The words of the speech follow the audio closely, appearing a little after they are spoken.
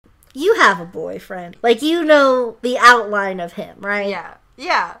you have a boyfriend. Like, you know the outline of him, right? Yeah.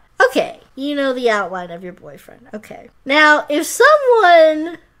 Yeah. Okay, you know the outline of your boyfriend. Okay. Now, if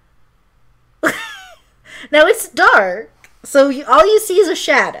someone... now, it's dark, so all you see is a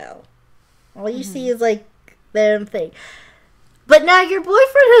shadow. All you see is, like, them thing. But now your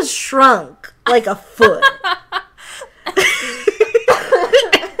boyfriend has shrunk like a foot.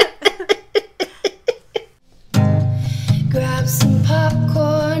 Grab some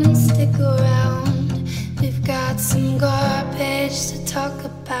popcorn and stick around. We've got some garbage to talk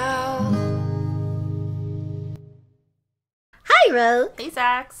about. Hi, Rose. Hey,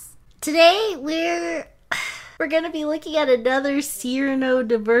 Zax. Today we're gonna be looking at another Cyrano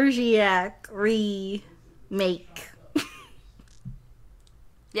de Bergerac remake.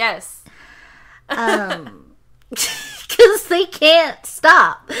 Yes. Because they can't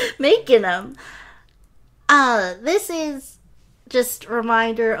stop making them. This is just a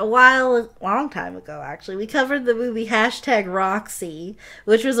reminder, a long time ago actually, we covered the movie #Roxy,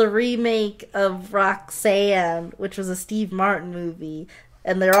 which was a remake of Roxanne, which was a Steve Martin movie,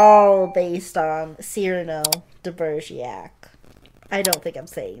 and they're all based on Cyrano de Bergerac. I don't think I'm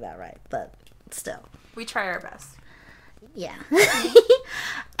saying that right, but still. We try our best. Yeah.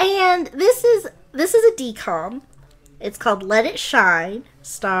 And this is a DCOM. It's called Let It Shine.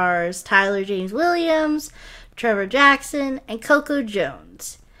 Stars Tyler James Williams, Trevor Jackson, and Coco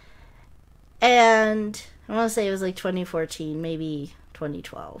Jones. And I want to say it was like 2014, maybe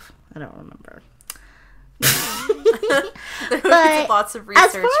 2012. I don't remember. But lots of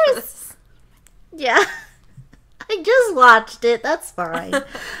research for this. Yeah. I just watched it. That's fine.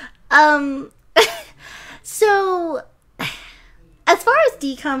 So, as far as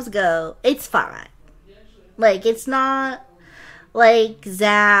DCOMs go, it's fine. Like, it's not like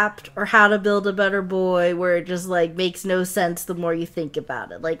Zapped or How to Build a Better Boy, where it just, like, makes no sense the more you think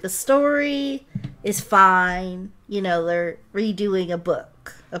about it. Like, the story is fine. You know, they're redoing a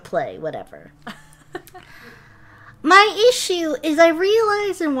book, a play, whatever. My issue is I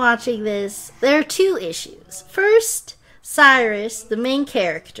realized in watching this, there are two issues. First, Cyrus, the main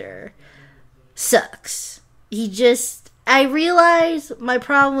character, sucks. I realize my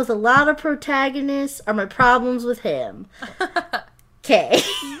problem with a lot of protagonists are my problems with him. Okay.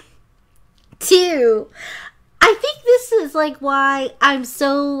 Two, I think this is, like, why I'm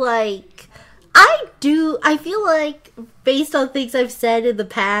so, like, I feel like, based on things I've said in the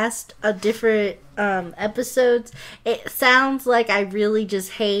past on different episodes, it sounds like I really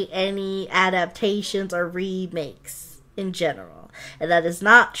just hate any adaptations or remakes in general. And that is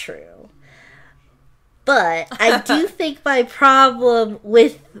not true. But I do think my problem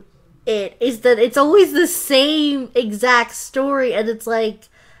with it is that it's always the same exact story, and it's like,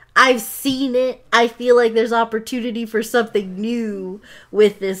 I've seen it. I feel like there's opportunity for something new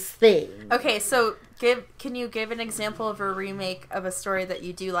with this thing. Okay, so can you give an example of a remake of a story that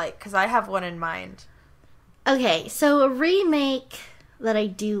you do like? Because I have one in mind. Okay, so a remake that I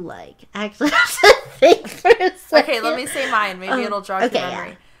do like. Actually, I have to think for a second. Okay, let me say mine. Maybe it'll jog your memory.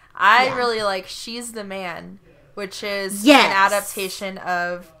 Yeah. I really like She's the Man, which is Yes. an adaptation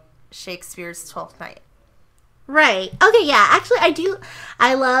of Shakespeare's Twelfth Night. Right. Okay, yeah. Actually,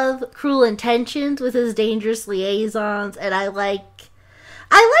 I love Cruel Intentions with his dangerous liaisons, and I like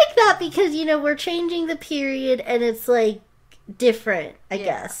that because, you know, we're changing the period, and it's, like, different, I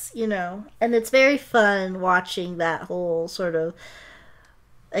guess, you know? And it's very fun watching that whole sort of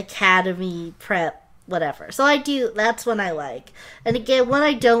academy prep whatever. So that's one I like. And again, one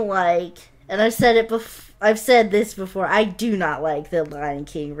I don't like, and I've said this before, I do not like the Lion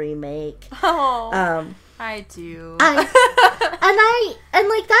King remake. Oh, I do. And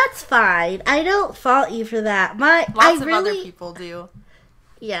like, that's fine. I don't fault you for that. Lots of other people do.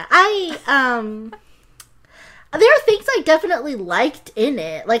 Yeah, there are things I definitely liked in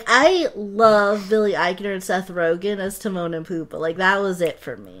it. Like, I love Billy Eichner and Seth Rogen as Timon and Pumbaa. Like, that was it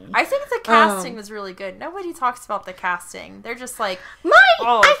for me. I think the casting was really good. Nobody talks about the casting. They're just like, I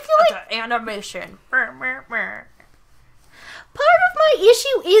feel like the animation. part of my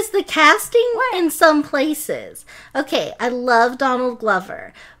issue is the casting in some places. Okay, I love Donald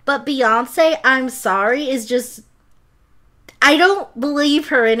Glover, but Beyonce, I'm sorry, is just... I don't believe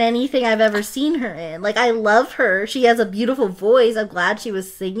her in anything I've ever seen her in. Like, I love her. She has a beautiful voice. I'm glad she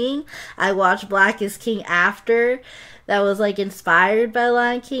was singing. I watched Black is King after. That was, like, inspired by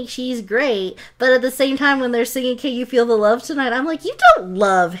Lion King. She's great. But at the same time, when they're singing Can You Feel the Love Tonight, I'm like, you don't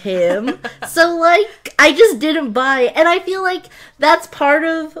love him. So, like, I just didn't buy it. And I feel like that's part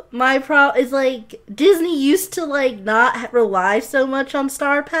of my problem. Is, like, Disney used to, like, not rely so much on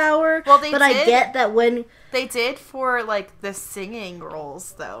star power. Well, they but did. I get that when... They did for, like, the singing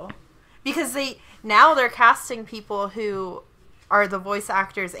roles, though. Because now they're casting people who are the voice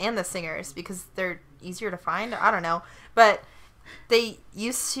actors and the singers because they're easier to find. I don't know. But they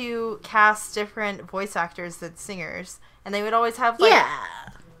used to cast different voice actors than singers. And they would always have, like... Yeah.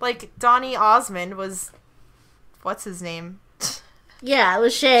 Like, Donny Osmond was... What's his name? Yeah, it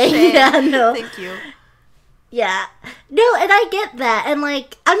was Shay. Shay. Yeah, no. Thank you. Yeah. No, and I get that. And,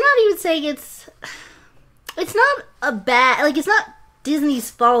 like, I'm not even saying it's not a bad... Like, it's not Disney's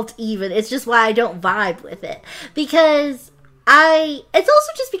fault, even. It's just why I don't vibe with it. Because it's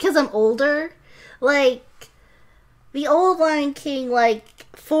also just because I'm older. Like, the old Lion King, like,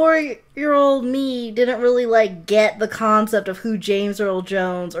 4-year-old me didn't really, like, get the concept of who James Earl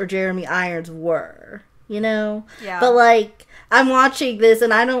Jones or Jeremy Irons were. You know? Yeah. But, like, I'm watching this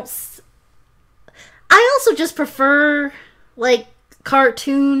and I also just prefer, like,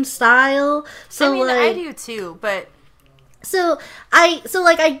 cartoon style. So, I mean, like, I do too, but... I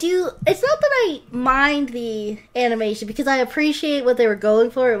do, it's not that I mind the animation because I appreciate what they were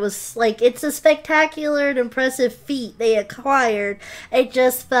going for. It was, like, it's a spectacular and impressive feat they acquired. It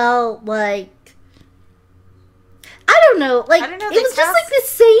just felt like, I don't know, like, it was just like the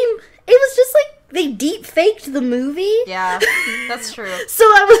same, it was just like they deep faked the movie. Yeah, that's true. So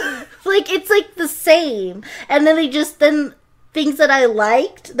I was like, it's like the same. And then things that I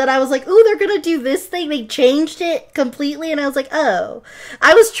liked, that I was like, ooh, they're gonna do this thing. They changed it completely, and I was like, oh.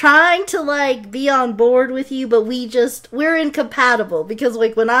 I was trying to, like, be on board with you, but we're incompatible, because,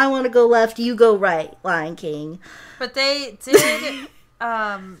 like, when I want to go left, you go right, Lion King. But they did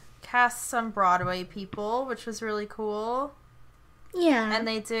cast some Broadway people, which was really cool. Yeah. And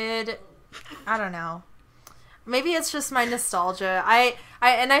they did, I don't know. Maybe it's just my nostalgia. I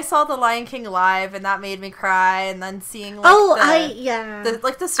saw The Lion King live, and that made me cry. And then seeing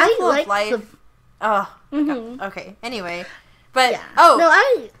like the Circle of Life. Okay. Anyway, but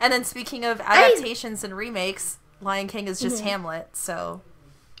and then speaking of adaptations and remakes, Lion King is just Hamlet. So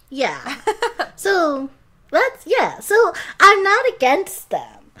yeah. So So I'm not against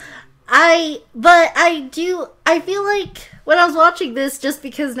them. I feel like when I was watching this, just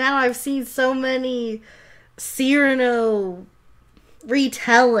because now I've seen so many Cyrano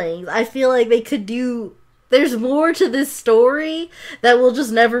retellings, I feel like they could there's more to this story that will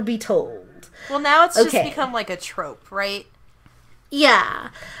just never be told. Well, now it's just become like a trope, right? Yeah.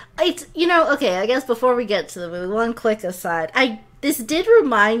 It's, I guess before we get to the movie, one quick aside. This did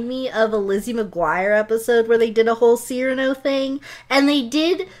remind me of a Lizzie McGuire episode where they did a whole Cyrano thing, and they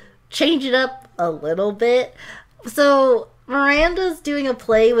did change it up a little bit. So Miranda's doing a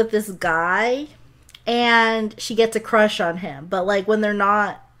play with this guy, and she gets a crush on him. But, like, when they're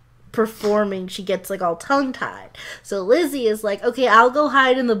not performing, she gets, like, all tongue-tied. So Lizzie is like, okay, I'll go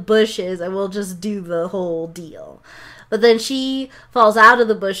hide in the bushes, and we'll just do the whole deal. But then she falls out of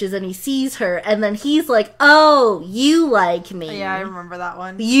the bushes, and he sees her, and then he's like, oh, you like me. Yeah, I remember that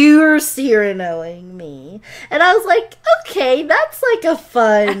one. You're Cyranoing me. And I was like, okay, that's, like, a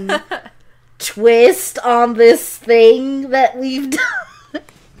fun twist on this thing that we've done.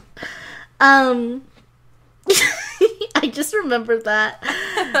 I just remembered that.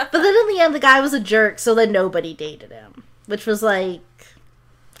 But then in the end, the guy was a jerk, so then nobody dated him. Which was, like,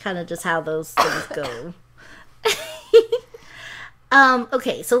 kind of just how those things go.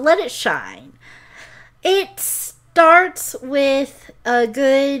 Okay, so Let It Shine. It starts with a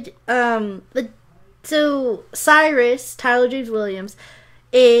good, so Cyrus, Tyler James Williams,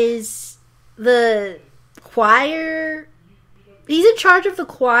 is the choir. He's in charge of the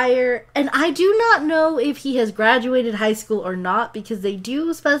choir, and I do not know if he has graduated high school or not, because they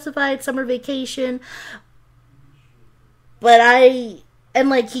do specify it's summer vacation. But he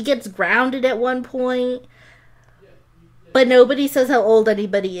gets grounded at one point, but nobody says how old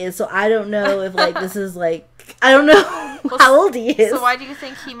anybody is, so I don't know if, like, this is, like, I don't know how old he is. So why do you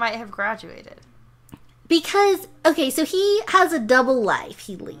think he might have graduated? Because, okay, so he has a double life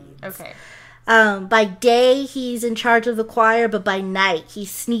he leads. Okay. By day, he's in charge of the choir, but by night, he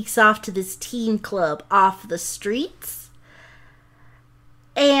sneaks off to this teen club off the streets.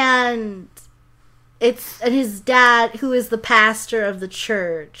 And his dad, who is the pastor of the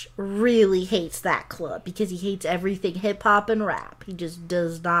church, really hates that club because he hates everything hip-hop and rap. He just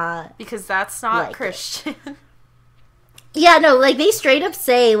does not. Because that's not like Christian. Yeah, no, like, they straight up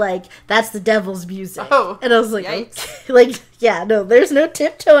say, like, that's the devil's music. Oh, and I was like, yikes. okay. Like, yeah, no, there's no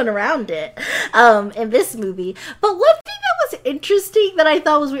tiptoeing around it in this movie. But one thing that was interesting that I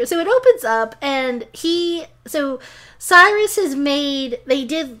thought was weird, so it opens up, and Cyrus has they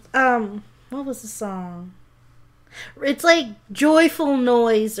did, what was the song? It's like Joyful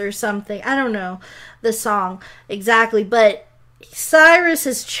Noise or something. I don't know. the song exactly, but Cyrus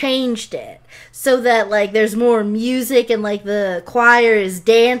has changed it so that like there's more music and like the choir is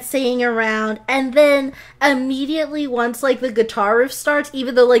dancing around, and then immediately once like the guitar riff starts,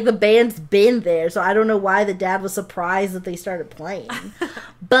 even though like the band's been there, so I don't know why the dad was surprised that they started playing.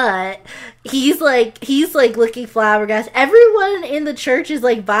 But he's like looking flabbergasted. Everyone in the church is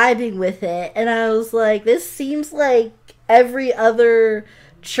like vibing with it, and I was like, this seems like every other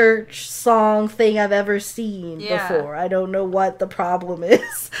church song thing I've ever seen before. I don't know what the problem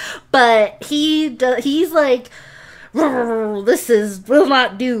is, but he's like, this will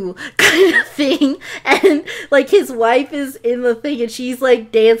not do kind of thing, and like his wife is in the thing and she's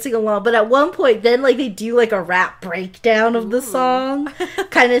like dancing along, but at one point then like they do like a rap breakdown of the song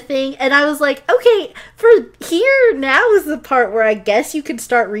kind of thing, and I was like, okay, for here now is the part where I guess you can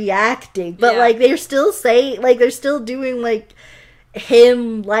start reacting, but like they're still saying, like they're still doing like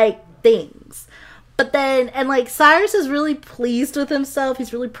him like things. But then, and like Cyrus is really pleased with himself,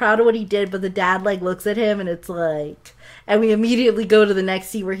 he's really proud of what he did, but the dad like looks at him and it's like, and we immediately go to the next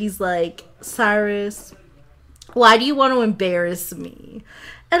scene where he's like, Cyrus, why do you want to embarrass me?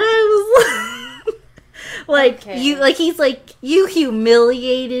 And I was like you, like he's like, you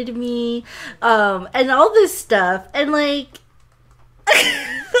humiliated me and all this stuff, and like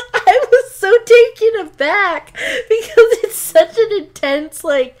I was so taken aback because it's such an intense,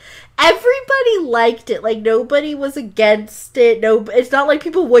 like, everybody liked it. Like, nobody was against it. No, it's not like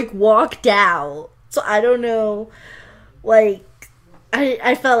people, like, walked out. So, I don't know. Like,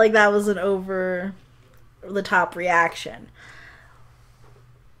 I felt like that was an over-the-top reaction.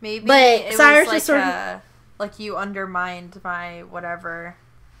 Maybe but it Cyrus was like, sort of, like, you undermined my whatever.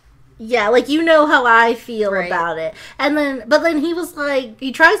 Yeah, like, you know how I feel about it. And then, but then he was like,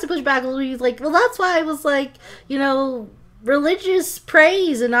 he tries to push back a little. He's like, well, that's why I was like, you know, religious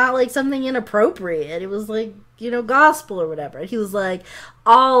praise and not like something inappropriate. It was like, you know, gospel or whatever. And he was like,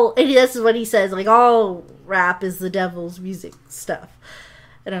 and this is what he says, like, all rap is the devil's music stuff.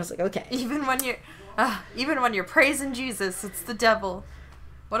 And I was like, okay. Even when you're praising Jesus, it's the devil.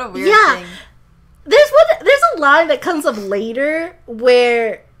 What a weird thing. There's a line that comes up later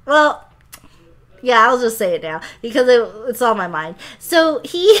where, well, yeah, I'll just say it now because it's on my mind. So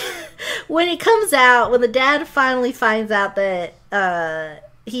when it comes out, when the dad finally finds out that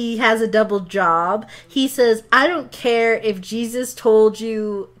he has a double job, he says, I don't care if Jesus told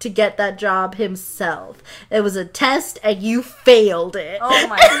you to get that job himself. It was a test and you failed it. Oh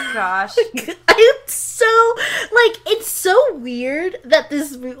my gosh. It's so, like, it's so weird that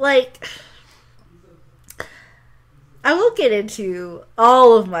this, like, I won't get into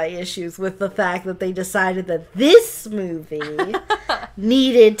all of my issues with the fact that they decided that this movie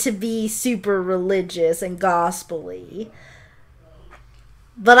needed to be super religious and gospel-y.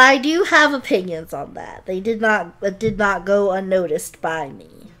 But I do have opinions on that. It did not go unnoticed by me.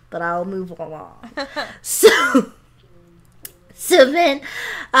 But I'll move along. So then,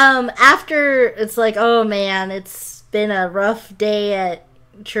 after it's like, oh man, it's been a rough day at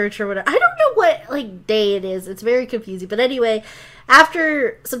church or whatever. I don't know what like day it is. It's very confusing. But anyway,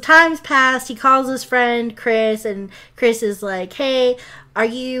 after some time's passed, he calls his friend Chris, and Chris is like, hey, are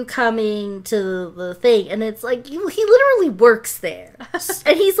you coming to the thing? And it's like, he literally works there.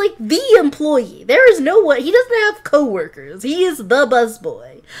 And he's like the employee. There is no one. He doesn't have coworkers. He is the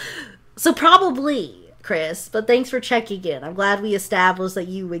busboy. So probably, Chris, but thanks for checking in. I'm glad we established that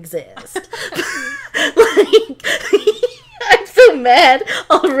you exist. Like, I'm so mad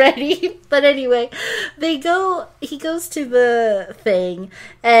already. But anyway, he goes to the thing,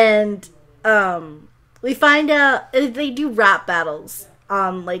 and we find out they do rap battles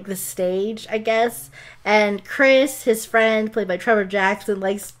on like the stage, I guess. And Chris, his friend, played by Trevor Jackson,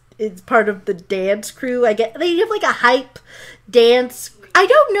 like is part of the dance crew. I guess they have like a hype dance. I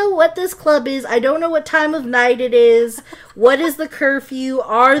don't know what this club is. I don't know what time of night it is. What is the curfew?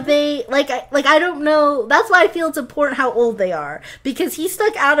 Are they I don't know. That's why I feel it's important how old they are, because he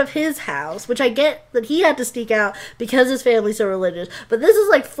stuck out of his house, which I get that he had to sneak out because his family's so religious. But this is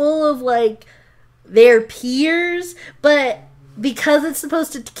like full of like their peers, but because it's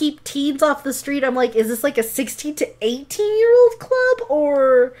supposed to keep teens off the street, I'm like, is this like a 16 to 18-year-old club?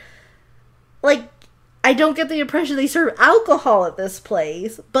 Or like, I don't get the impression they serve alcohol at this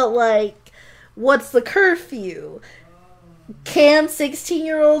place, but like, what's the curfew? Can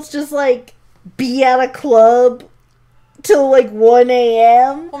 16-year-olds just like be at a club till like 1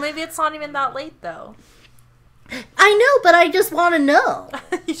 a.m.? Well, maybe it's not even that late though. I know, but I just want to know.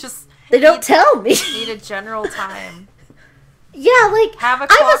 They don't tell me. Need a general time. Yeah, like, have a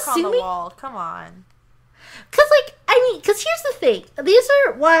clock on the wall. Come on. Because here's the thing. These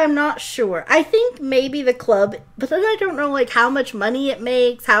are why I'm not sure. I think maybe the club, but then I don't know, like, how much money it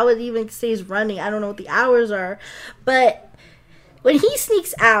makes, how it even stays running. I don't know what the hours are. But when he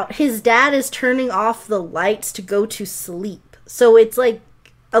sneaks out, his dad is turning off the lights to go to sleep. So it's like,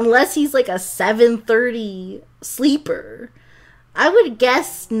 unless he's like a 7:30 sleeper, I would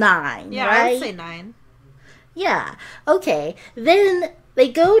guess 9, yeah, right? I would say 9. Yeah. Okay. Then they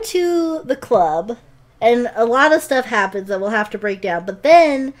go to the club. And a lot of stuff happens that we'll have to break down. But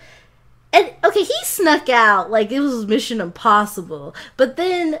then, he snuck out like it was Mission Impossible. But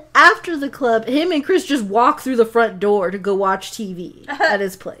then, after the club, him and Chris just walk through the front door to go watch TV at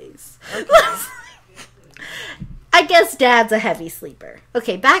his place. I guess Dad's a heavy sleeper.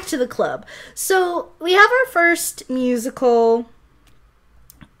 Okay, back to the club. So, we have our first musical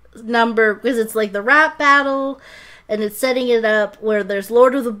number, because it's like the rap battle. And it's setting it up where there's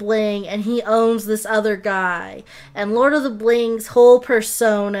Lord of the Bling, and he owns this other guy. And Lord of the Bling's whole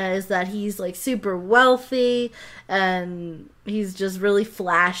persona is that he's, like, super wealthy, and he's just really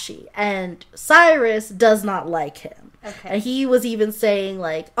flashy. And Cyrus does not like him. Okay. And he was even saying,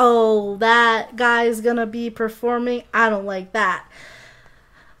 like, oh, that guy's gonna be performing. I don't like that.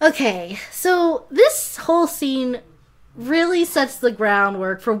 Okay, so this whole scene really sets the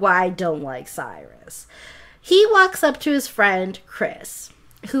groundwork for why I don't like Cyrus. He walks up to his friend, Chris,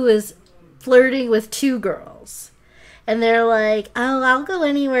 who is flirting with 2 girls. And they're like, oh, I'll go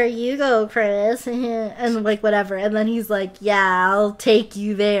anywhere you go, Chris. And, like, whatever. And then he's like, yeah, I'll take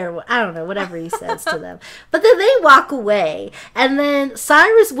you there. I don't know, whatever he says to them. But then they walk away. And then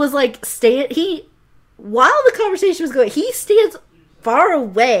Cyrus was, like, while the conversation was going, he stands far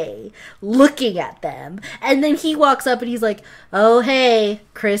away looking at them, and then he walks up and he's like, oh, hey,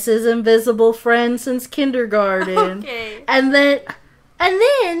 Chris's invisible friend since kindergarten. Okay. And then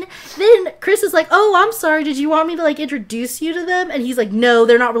Chris is like, oh, I'm sorry, did you want me to, like, introduce you to them? And he's like, no,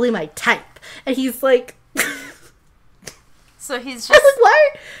 they're not really my type. And he's like, so he's just like, why?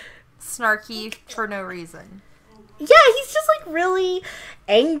 Snarky for no reason. Yeah, he's just, like, really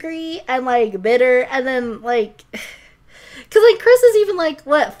angry and, like, bitter, and then, like, because, like, Chris is even like,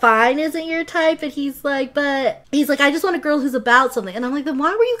 what, fine isn't your type? And he's like, I just want a girl who's about something. And I'm like, then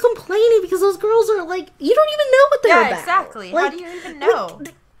why were you complaining? Because those girls are, like, you don't even know what they're about. Yeah, exactly. Like, how do you even know?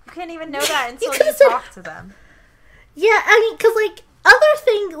 You can't even know that until you talk to them. Yeah, I mean, because, like, other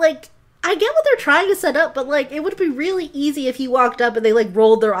thing, like, I get what they're trying to set up, but, like, it would be really easy if he walked up and they, like,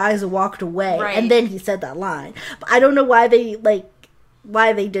 rolled their eyes and walked away. Right. And then he said that line. But I don't know why they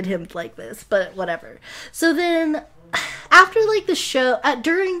did him like this, but whatever. So then, after, like, the show,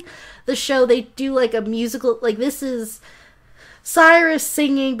 during the show, they do, like, a musical, like, this is Cyrus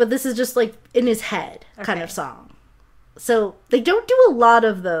singing, but this is just, like, in his head kind of song. So they don't do a lot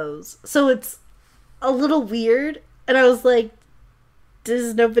of those. So it's a little weird. And I was like,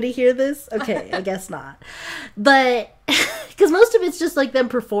 does nobody hear this? Okay, I guess not. But, because most of it's just, like, them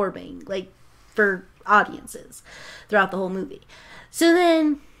performing, like, for audiences throughout the whole movie. So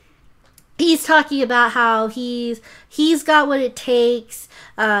then he's talking about how he's got what it takes.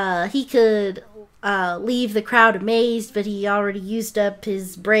 He could leave the crowd amazed, but he already used up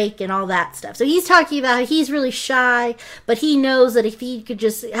his break and all that stuff. So he's talking about how he's really shy, but he knows that if he could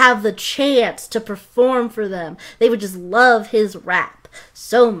just have the chance to perform for them, they would just love his rap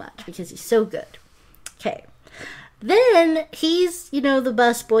so much because he's so good. Okay. Then he's, the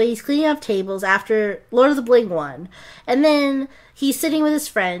busboy. He's cleaning up tables after Lord of the Bling won. And then he's sitting with his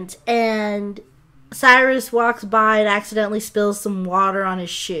friend, and Cyrus walks by and accidentally spills some water on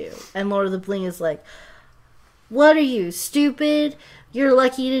his shoe. And Lord of the Bling is like, what are you, stupid? You're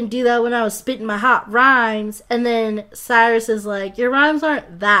lucky you didn't do that when I was spitting my hot rhymes. And then Cyrus is like, your rhymes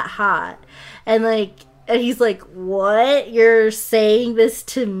aren't that hot. And he's like, what? You're saying this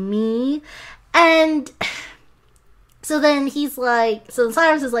to me? And so then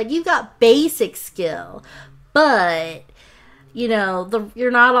Cyrus is like, you've got basic skill, but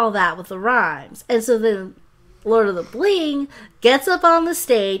you're not all that with the rhymes. And so then Lord of the Bling gets up on the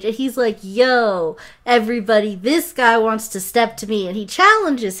stage and he's like, yo, everybody, this guy wants to step to me. And he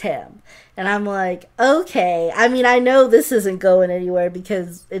challenges him. And I'm like, okay. I mean, I know this isn't going anywhere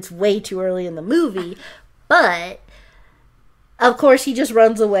because it's way too early in the movie. But, of course, he just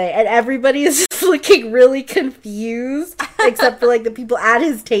runs away. And everybody is just looking really confused. Except for, like, the people at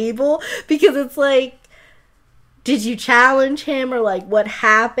his table. Because it's like, did you challenge him, or, like, what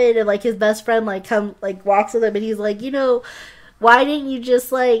happened? And, like, his best friend, like, walks with him, and he's like, why didn't you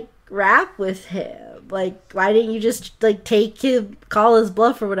just, like, rap with him? Like, why didn't you just, like, take him, call his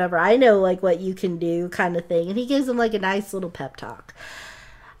bluff or whatever? I know, like, what you can do, kind of thing. And he gives him, like, a nice little pep talk.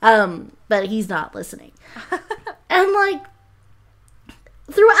 But he's not listening. And, like,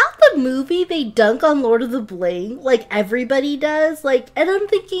 throughout the movie, they dunk on Lord of the Bling, like everybody does. Like, and I'm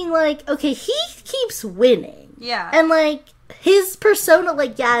thinking, like, okay, he keeps winning. Yeah. And, like, his persona,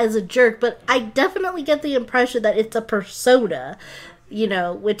 like, yeah, is a jerk, but I definitely get the impression that it's a persona, you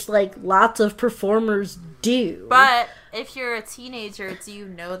know, which, like, lots of performers do. But if you're a teenager, do you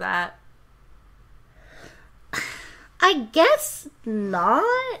know that? I guess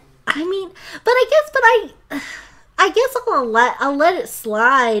not. I mean, but I guess I'll let it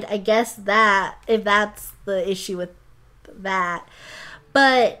slide. I guess that if that's the issue with that,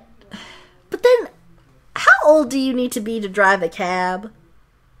 but then how old do you need to be to drive a cab?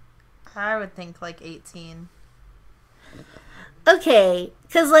 I would think like 18. Okay,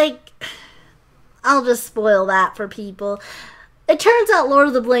 because like I'll just spoil that for people. It turns out Lord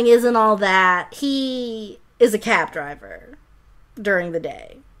of the Bling isn't all that. He is a cab driver during the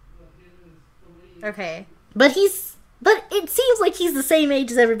day. Okay. But it seems like he's the same age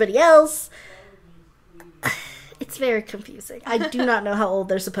as everybody else. It's very confusing. I do not know how old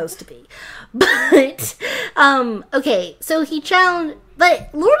they're supposed to be. But, okay, so he challenged, but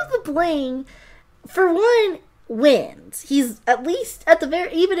Lord of the Bling, for one, wins. He's at least, at the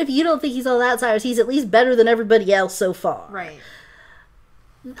very, even if you don't think he's all that, Cyrus, he's at least better than everybody else so far. Right.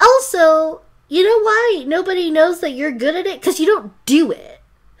 Also, you know why nobody knows that you're good at it? Because you don't do it.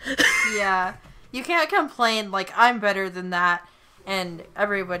 Yeah. You can't complain, like, I'm better than that, and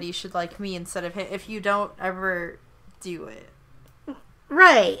everybody should like me instead of him, if you don't ever do it.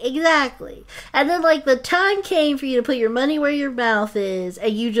 Right, exactly. And then, like, the time came for you to put your money where your mouth is,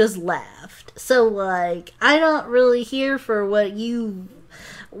 and you just left. So, like, I'm not really here for what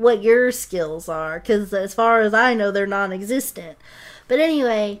your skills are, because as far as I know, they're non-existent. But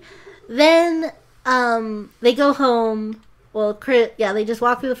anyway, then, they go home. Well, Chris, yeah, they just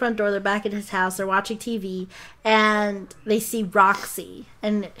walk through the front door. They're back at his house. They're watching TV, and they see Roxy.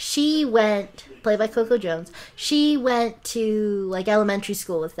 And she went, played by Coco Jones, she went to, like, elementary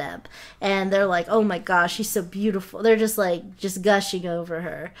school with them. And they're like, oh my gosh, she's so beautiful. They're just, like, just gushing over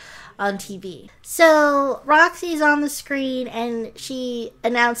her on TV. So, Roxy's on the screen, and she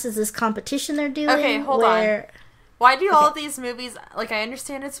announces this competition they're doing. Okay, hold on. Why do all these movies, like, I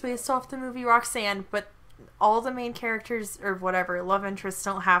understand it's based off the movie Roxanne, but all the main characters, or whatever, love interests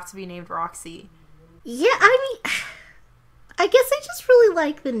don't have to be named Roxy. Yeah, I mean, I guess I just really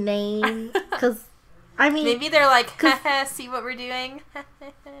like the name, because, I mean... Maybe they're like, see what we're doing?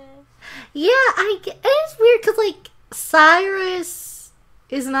 Yeah, it's weird, because, like, Cyrus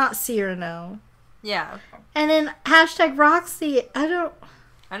is not Cyrano. Yeah. And then hashtag Roxy, I don't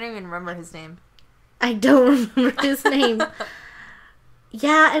even remember his name. I don't remember his name.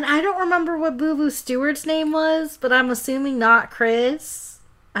 Yeah, and I don't remember what Boo Boo Stewart's name was, but I'm assuming not Chris.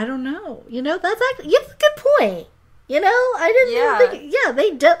 I don't know. You know, that's actually, you have a good point. You know, I didn't think, yeah,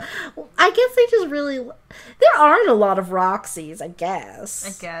 they don't, I guess they just really, there aren't a lot of Roxys, I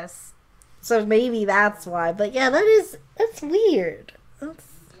guess. So maybe that's why, but yeah, that's weird.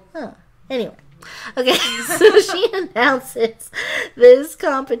 Anyway. Okay, so she announces this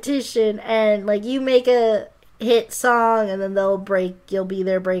competition, and, like, you make a hit song, and then you'll be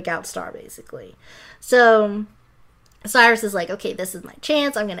their breakout star, basically. So Cyrus is like, okay, this is my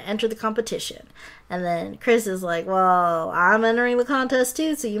chance, I'm gonna enter the competition. And then Chris is like, well, I'm entering the contest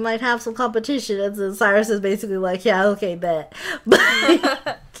too, so you might have some competition. And so Cyrus is basically like, yeah, okay, bet.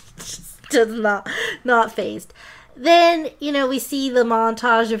 But just not phased. Then, you know, we see the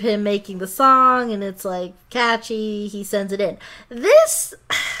montage of him making the song, and it's, like, catchy. He sends it in. This...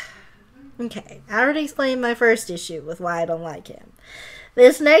 Okay, I already explained my first issue with why I don't like him.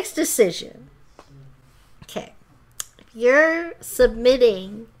 This next decision. Okay. You're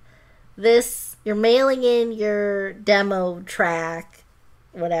submitting this... You're mailing in your demo track,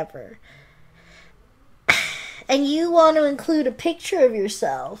 whatever, and you want to include a picture of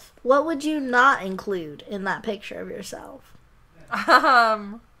yourself, what would you not include in that picture of yourself?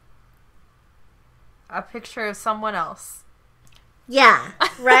 A picture of someone else. Yeah,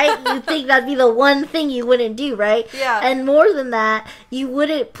 right? You think that'd be the one thing you wouldn't do, right? Yeah. And more than that, you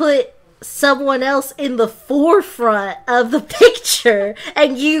wouldn't put someone else in the forefront of the picture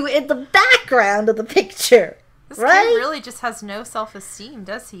and you in the background of the picture. This right? kid really just has no self-esteem,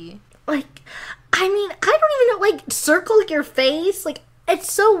 does he? Like, I mean, I don't even know, like, circle your face. Like,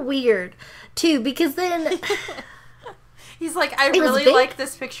 it's so weird, too, because then... He's like, I really like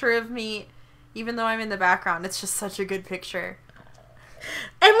this picture of me, even though I'm in the background. It's just such a good picture.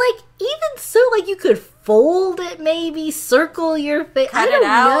 And, like, even so, like, you could fold it, maybe, circle your face. Cut I don't it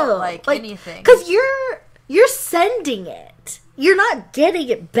out, know. like anything. Because you're sending it. you're not getting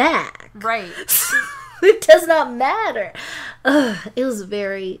it back. Right. It does not matter. It was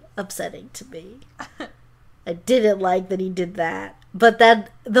very upsetting to me. I didn't like that he did that. But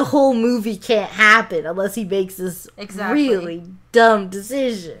that the whole movie can't happen unless he makes this really dumb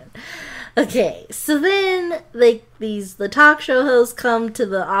decision. Okay, so then the talk show hosts come to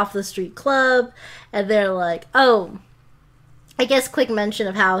the off the street club, and they're like, oh, I guess quick mention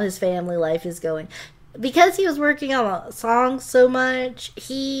of how his family life is going. Because he was working on a song so much,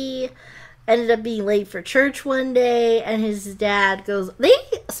 he ended up being late for church one day, and his dad goes, they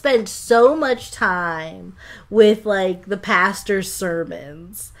spend so much time with, like, the pastor's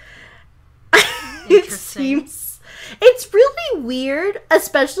sermons. It's really weird,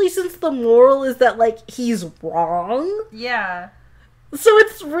 especially since the moral is that, like, he's wrong. Yeah. So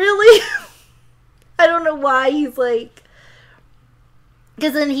it's really, I don't know why he's like,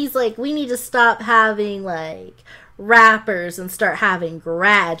 because then he's like, we need to stop having, like, rappers and start having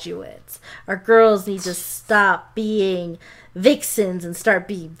graduates. Our girls need to stop being vixens and start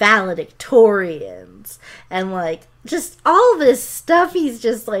being valedictorians. And, like, just all this stuff he's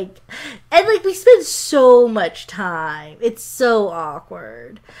just, like... And, like, we spend so much time. It's so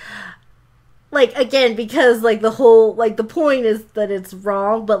awkward. Like, again, because, like, the whole... Like, the point is that it's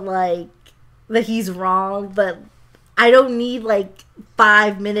wrong, but, like, that he's wrong, but... I don't need, like,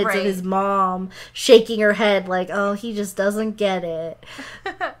 5 minutes of his mom shaking her head like, oh, he just doesn't get it.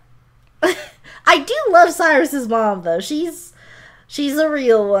 I do love Cyrus's mom, though. She's a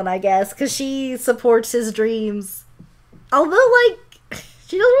real one, I guess, because she supports his dreams. Although, like,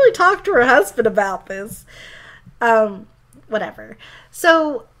 she doesn't really talk to her husband about this. Whatever.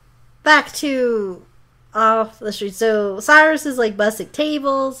 So, back to... off the street. So Cyrus is like bussing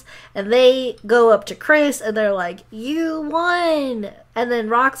tables, and they go up to Chris and they're like, you won. And then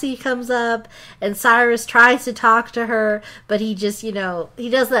Roxy comes up and Cyrus tries to talk to her, but he just, he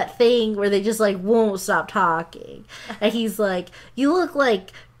does that thing where they just like won't stop talking. And he's like, you look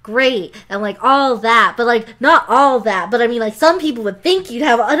like great and like all that, but like not all that, but I mean like some people would think you'd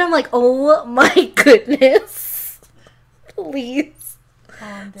have, and I'm like, oh my goodness, please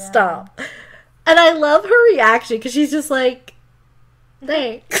stop. And I love her reaction, because she's just like,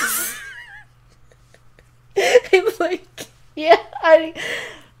 thanks. It's like, yeah, and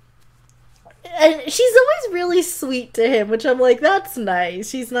she's always really sweet to him, which I'm like, that's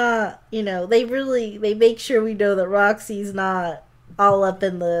nice. She's not, they make sure we know that Roxy's not all up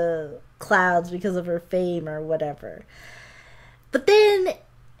in the clouds because of her fame or whatever. But then...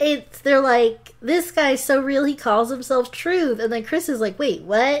 they're like, this guy's so real, he calls himself Truth. And then Chris is like, wait,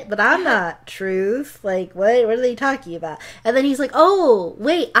 what? But I'm not Truth. Like, what are they talking about? And then he's like, oh,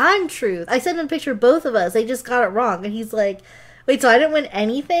 wait, I'm Truth. I sent him a picture of both of us. They just got it wrong. And he's like, wait, so I didn't win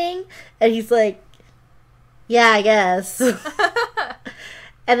anything? And he's like, yeah, I guess.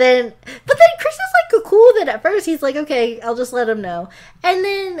 And then, but then Chris is like cool with it at first. He's like, okay, I'll just let him know. And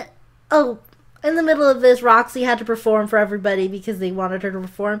then, in the middle of this, Roxy had to perform for everybody because they wanted her to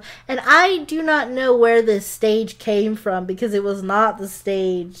perform. And I do not know where this stage came from, because it was not the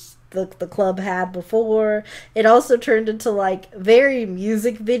stage the club had before. It also turned into, like, very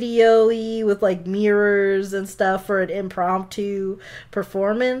music video-y with, like, mirrors and stuff for an impromptu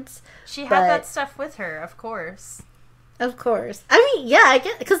performance. She had that stuff with her, of course. Of course. I mean, yeah, I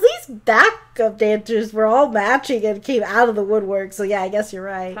guess, because these backup dancers were all matching and came out of the woodwork, so yeah, I guess you're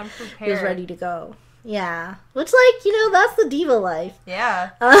right. I'm prepared. He was ready to go. Yeah. Which, like, that's the diva life.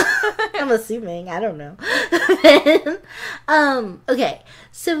 Yeah. I'm assuming. I don't know. Okay.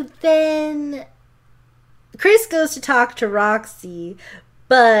 So then Chris goes to talk to Roxy,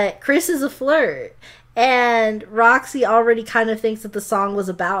 but Chris is a flirt. And Roxy already kind of thinks that the song was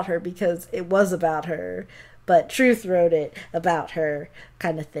about her because it was about her. But Truth wrote it about her,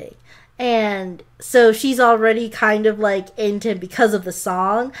 kind of thing. And so she's already kind of like into him because of the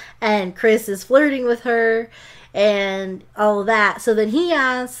song. And Chris is flirting with her and all of that. So then he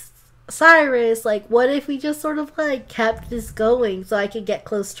asks Cyrus, like, what if we just sort of like kept this going so I could get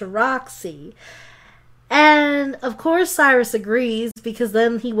close to Roxy? And of course Cyrus agrees, because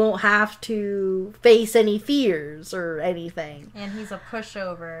then he won't have to face any fears or anything. And he's a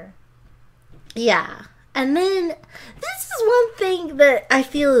pushover. Yeah. And then, this is one thing that I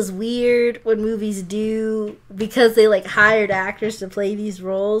feel is weird when movies do, because they, like, hired actors to play these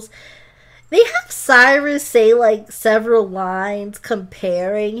roles. They have Cyrus say, like, several lines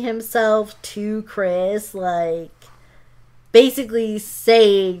comparing himself to Chris, like, basically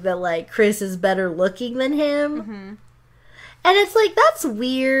saying that, like, Chris is better looking than him. Mm-hmm. And it's, like, that's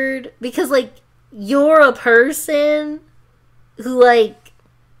weird, because, like, you're a person who, like,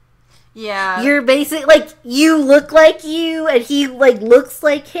 Yeah. You're basically, like, you look like you, and he, like, looks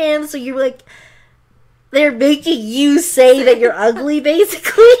like him, so you're, like, they're making you say that you're ugly,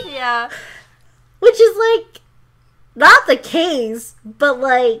 basically. Yeah. Which is, like, not the case, but,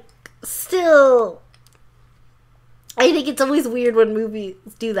 like, still, I think it's always weird when movies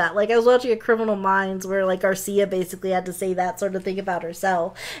do that. Like, I was watching a Criminal Minds where, like, Garcia basically had to say that sort of thing about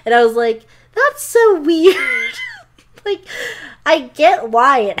herself, and I was like, that's so weird. Like, I get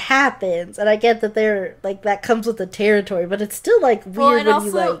why it happens, and I get that they're, like, that comes with the territory, but it's still, like, weird when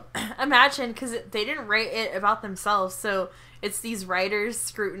you, like... imagine, because they didn't write it about themselves, so it's these writers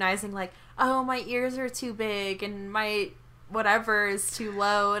scrutinizing, like, oh, my ears are too big, and my whatever is too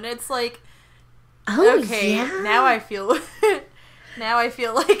low, and it's like, okay, yeah. now I feel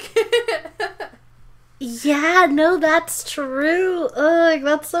like... Yeah, no, that's true. Ugh,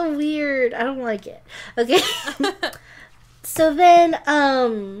 that's so weird. I don't like it. Okay. So then,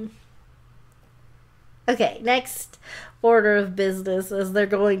 okay, next order of business is they're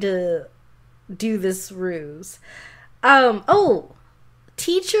going to do this ruse.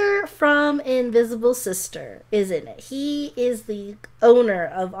 Teacher from Invisible Sister is in it. He is the owner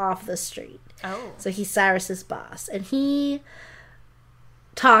of Off the Street. Oh. So he's Cyrus's boss. And he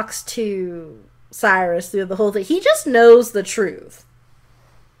talks to Cyrus through the whole thing. He just knows the truth.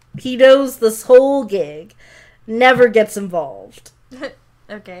 He knows this whole gig. Never gets involved.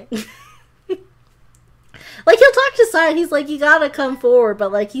 Okay. Like, he'll talk to Cyrus. He's like, you gotta come forward.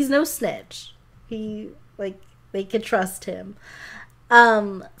 But, like, he's no snitch. He, like, they can trust him.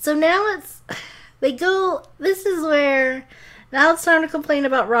 So now this is where, now it's time to complain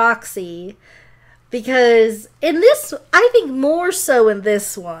about Roxy. Because in this, I think more so in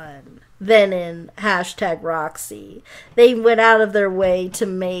this one than in #Roxy, they went out of their way to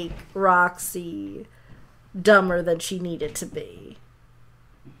make Roxy dumber than she needed to be.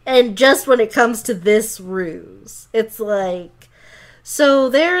 And just when it comes to this ruse, it's like, so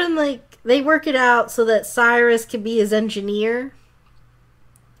they're in, like, they work it out so that Cyrus can be his engineer.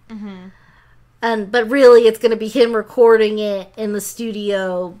 Mm-hmm. But really it's going to be him recording it in the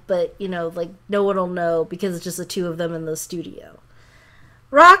studio, but, you know, like, no one will know because it's just the two of them in the studio.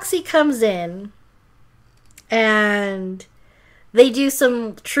 Roxy comes in, and they do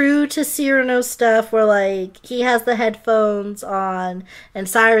some true to Cyrano stuff where, like, he has the headphones on, and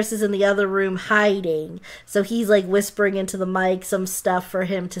Cyrus is in the other room hiding, so he's, like, whispering into the mic some stuff for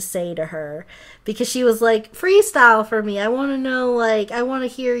him to say to her. Because she was like, freestyle for me, I want to know, like, I want to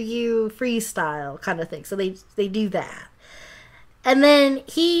hear you freestyle, kind of thing. So they do that. And then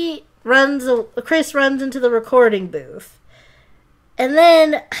Chris runs into the recording booth. And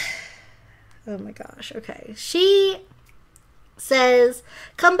then, oh my gosh, okay. She says,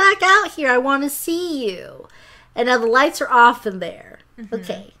 come back out here, I want to see you. And now the lights are off in there. Mm-hmm.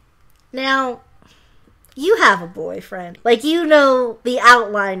 Okay. Now, you have a boyfriend. Like, you know the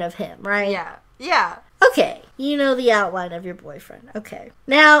outline of him, right? Yeah. Yeah. Okay. You know the outline of your boyfriend. Okay.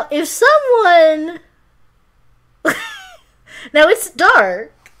 Now, if someone... Now, it's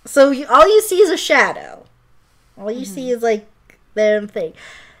dark, so all you see is a shadow. All you see is, like, them thing.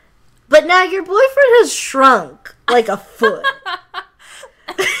 But now your boyfriend has shrunk like a foot.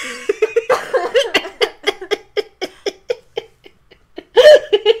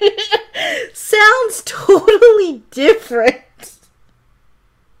 Sounds totally different.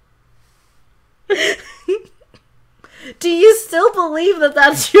 Do you still believe that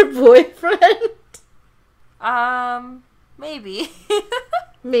that's your boyfriend? Maybe.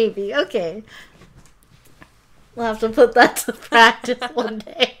 Maybe, okay. We'll have to put that to practice one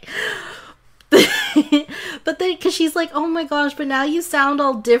day. But then, because she's like, oh my gosh, but now you sound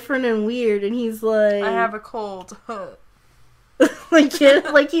all different and weird. And he's like... I have a cold. Like he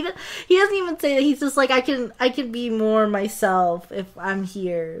doesn't even say that. He's just like, I can be more myself if I'm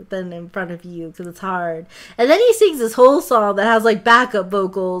here than in front of you, because it's hard. And then he sings this whole song that has, like, backup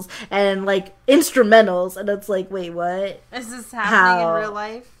vocals and, like, instrumentals. And it's like, wait, what? Is this happening in real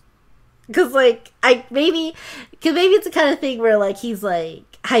life? Because, like, maybe it's the kind of thing where, like, he's, like,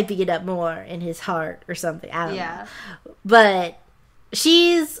 hyping it up more in his heart or something. I don't know. But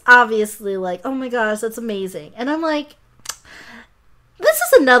she's obviously like, oh my gosh, that's amazing. And I'm like, this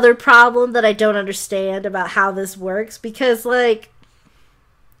is another problem that I don't understand about how this works. Because, like,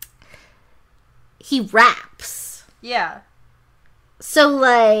 he raps. Yeah. So,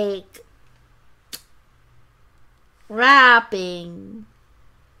 like, rapping...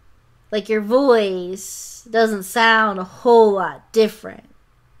 Like, your voice doesn't sound a whole lot different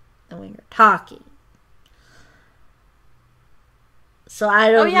than when you're talking. So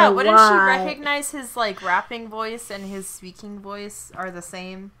I don't know why. Wouldn't she recognize his, like, rapping voice and his speaking voice are the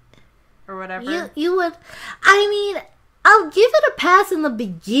same? or whatever. You would... I mean, I'll give it a pass in the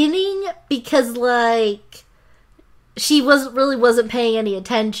beginning because, like, she wasn't paying any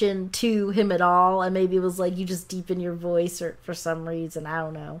attention to him at all, and maybe it was like you just deepen your voice or for some reason. I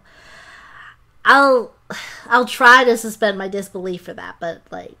don't know. I'll try to suspend my disbelief for that, but,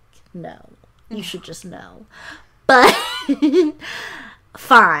 like, no. You should just know. But,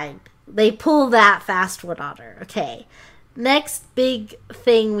 fine. They pull that fast one on her. Okay. Next big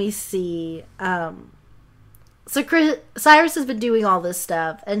thing we see, so Cyrus has been doing all this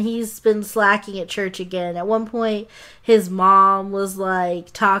stuff, and he's been slacking at church again. At one point, his mom was,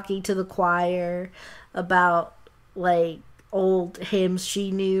 like, talking to the choir about, like, old hymns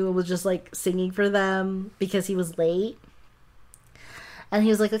she knew and was just, like, singing for them because he was late. And he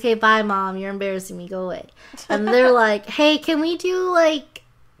was like, okay, bye, Mom. You're embarrassing me. Go away. And they're like, hey, can we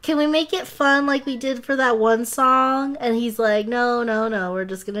make it fun like we did for that one song? And he's like, no, we're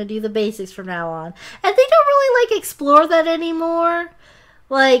just going to do the basics from now on. And they don't really, like, explore that anymore.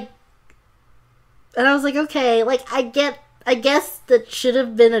 Like, and I was like, okay, like, I guess that should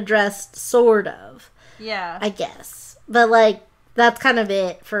have been addressed, sort of. Yeah. I guess. But, like, that's kind of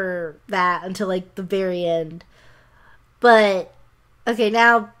it for that until, like, the very end. But, okay,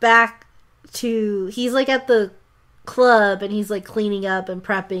 now back to, he's, like, at the club, and he's, like, cleaning up and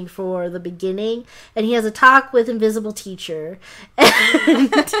prepping for the beginning, and he has a talk with Invisible Teacher, and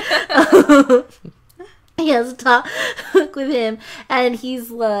he has a talk with him, and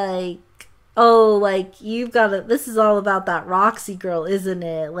he's like, oh, like, this is all about that Roxy girl, isn't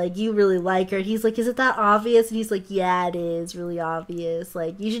it? Like, you really like her. And he's like, is it that obvious? And he's like, yeah, it is really obvious.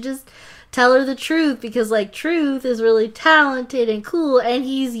 Like, you should just tell her the truth, because, like, Truth is really talented and cool, and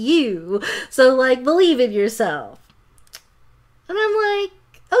he's you. So, like, believe in yourself. And I'm like,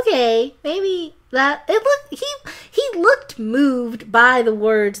 okay, maybe that, he looked moved by the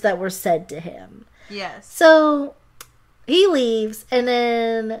words that were said to him. Yes. So he leaves, and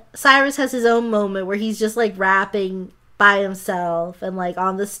then Cyrus has his own moment where he's just, like, rapping by himself and, like,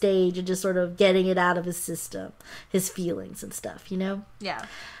 on the stage and just sort of getting it out of his system, his feelings and stuff, you know? Yeah.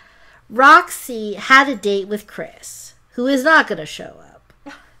 Roxy had a date with Chris, who is not going to show up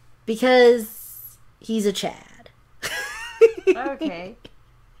because he's a Chad. Okay.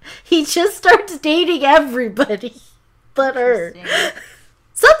 He just starts dating everybody but her.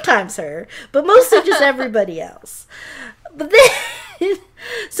 Sometimes her, but mostly just everybody else. But then,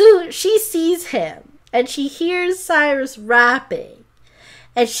 so she sees him, and she hears Cyrus rapping,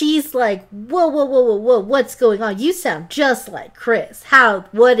 and she's like, whoa, what's going on? You sound just like Chris.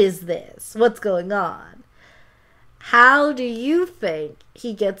 What is this? What's going on? How do you think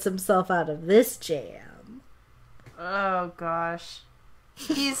he gets himself out of this jam? Oh, gosh.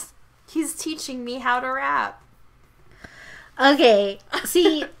 He's teaching me how to rap. Okay,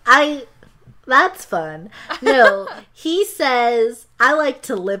 see, that's fun. No, he says, I like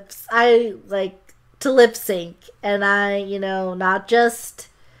to lip sync, and not just...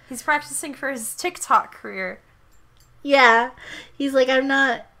 He's practicing for his TikTok career. Yeah, he's like, I'm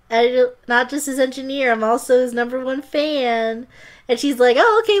not just his engineer, I'm also his #1 fan. And she's like,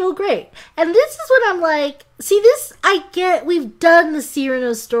 oh, okay, well, great. And this is what I'm like, see, this, I get, we've done the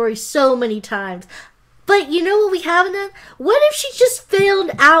Cyrano story so many times. But you know what we haven't done? What if she just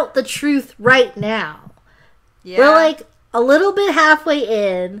found out the truth right now? Yeah. We're like a little bit halfway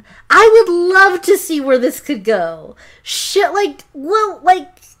in. I would love to see where this could go. Shit, like, well,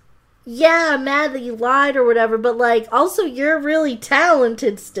 like, yeah, I'm mad that you lied or whatever, but, like, also you're really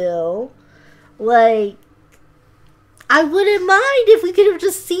talented still. Like, I wouldn't mind if we could have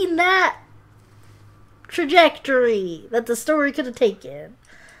just seen that trajectory that the story could have taken.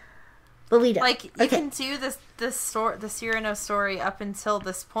 But we don't. Like, you can do the Cyrano story up until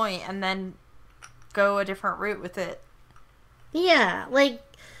this point and then go a different route with it. Yeah, like,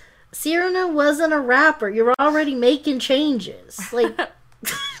 Cyrano wasn't a rapper. You're already making changes. Like,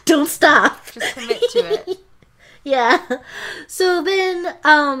 don't stop. Just commit to it. Yeah. So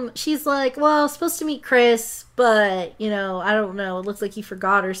then, she's like, well, I was supposed to meet Chris, but, I don't know. It looks like he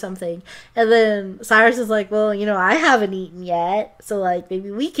forgot or something. And then Cyrus is like, well, I haven't eaten yet, so, like, maybe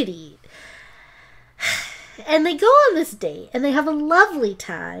we could eat. And they go on this date, and they have a lovely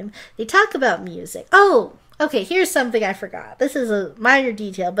time. They talk about music. Oh, okay, here's something I forgot. This is a minor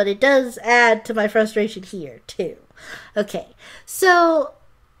detail, but it does add to my frustration here, too. Okay, so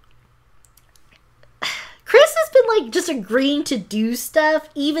Chris has been, like, just agreeing to do stuff,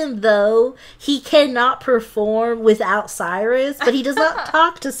 even though he cannot perform without Cyrus, but he does not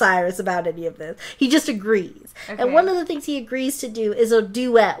talk to Cyrus about any of this. He just agrees. Okay. And one of the things he agrees to do is a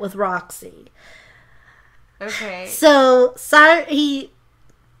duet with Roxy. Okay. So,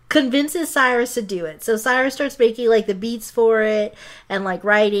 convinces Cyrus to do it. So Cyrus starts making like the beats for it and like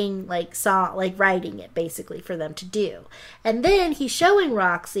writing writing it basically for them to do. And then he's showing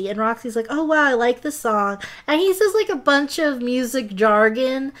Roxy, and Roxy's like, "Oh wow, I like the song." And he says like a bunch of music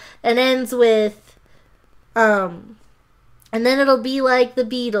jargon and ends with and then it'll be like the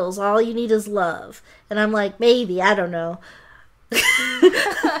Beatles, all you need is love. And I'm like, maybe, I don't know.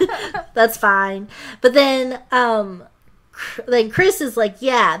 That's fine. But then Chris is like,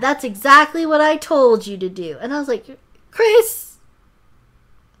 yeah, that's exactly what I told you to do. And I was like, Chris,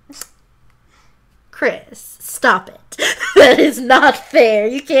 stop it. That is not fair.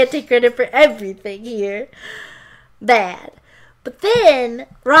 You can't take credit for everything here. Bad. But then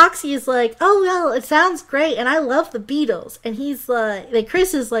Roxy is like, oh, well, it sounds great, and I love the Beatles. And he's like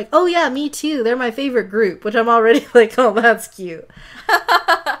Chris is like, oh, yeah, me too. They're my favorite group, which I'm already like, oh, that's cute.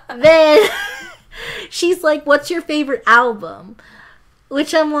 Then she's like, what's your favorite album?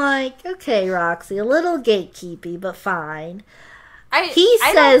 Which I'm like, okay, Roxy, a little gatekeepy, but fine. I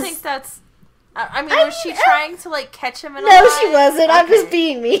don't think that's... I mean, was she trying to, like, catch him in a lie? No, she wasn't. Okay. I'm just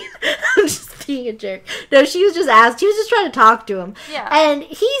being mean. I'm just being a jerk. No, she was just trying to talk to him. Yeah. And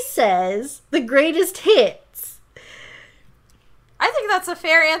he says, the greatest hits. I think that's a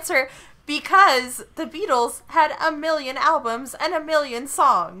fair answer because the Beatles had 1 million albums and 1 million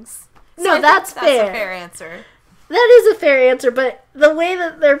songs. So no, that's fair. That's a fair answer. That is a fair answer, but the way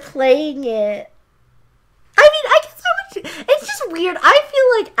that they're playing it... I mean, I guess it's just weird. I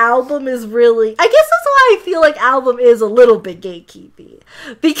feel like album is really... I guess that's why I feel like album is a little bit gatekeepy.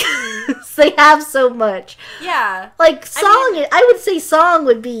 Because they have so much. Yeah. Like, song... I would say song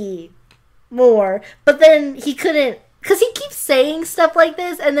would be more. But then he couldn't... Because he keeps saying stuff like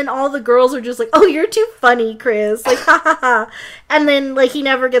this, and then all the girls are just like, oh, you're too funny, Chris. Like, ha ha ha. And then, like, he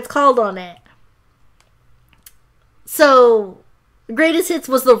never gets called on it. So... Greatest Hits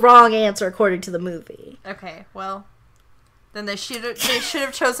was the wrong answer according to the movie. Okay, well, then they should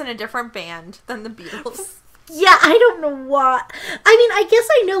have chosen a different band than the Beatles. Yeah, I don't know why. I mean, I guess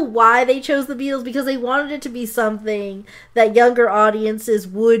I know why they chose the Beatles, because they wanted it to be something that younger audiences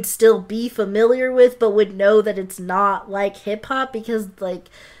would still be familiar with, but would know that it's not like hip-hop, because, like,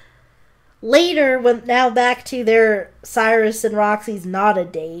 later, when now back to their Cyrus and Roxy's not a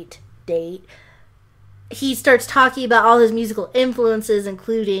date, he starts talking about all his musical influences,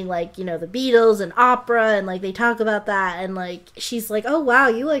 including, like, you know, the Beatles and opera, and, like, they talk about that, and, like, she's like, oh, wow,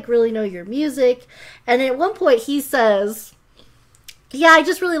 you, like, really know your music. And at one point he says, yeah, I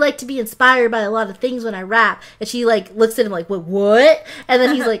just really like to be inspired by a lot of things when I rap. And she, like, looks at him like, what? And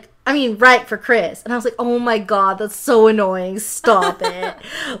then he's like, I mean, right, for Chris. And I was like, oh my god, that's so annoying. Stop it.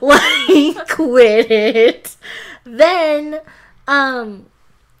 Like, quit it. Then,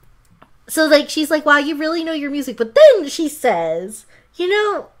 so, like, she's like, wow, you really know your music. But then she says, you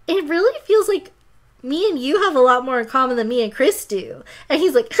know, it really feels like me and you have a lot more in common than me and Chris do. And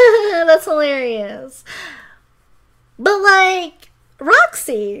he's like, that's hilarious. But, like,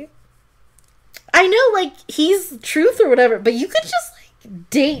 Roxy, I know, like, he's truth or whatever, but you could just, like,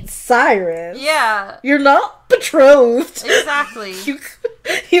 date Cyrus. Yeah. You're not betrothed. Exactly. You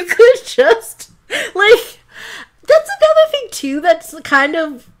could just, like, that's another thing, too, that's kind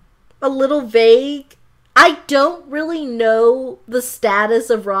of a little vague. I don't really know the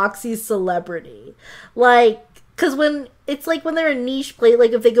status of Roxy's celebrity. Like, because when they're a niche play, like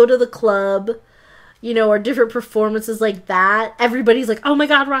if they go to the club, you know, or different performances like that, everybody's like, oh my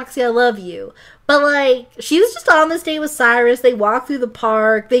god, Roxy, I love you. But, like, she was just on this date with Cyrus. They walk through the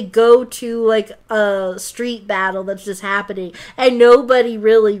park. They go to, like, a street battle that's just happening. And nobody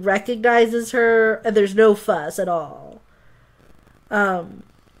really recognizes her. And there's no fuss at all.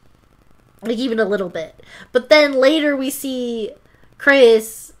 Like, even a little bit. But then later we see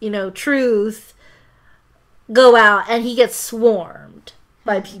Chris, you know, Truth, go out and he gets swarmed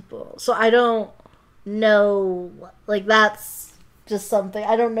by people. So I don't know, like, that's just something.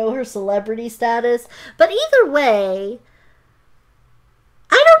 I don't know her celebrity status. But either way,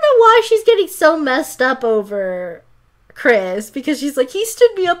 I don't know why she's getting so messed up over Chris. Because she's like, he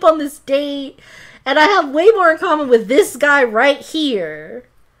stood me up on this date, and I have way more in common with this guy right here.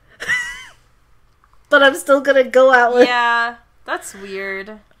 But I'm still gonna go out with... Yeah, that's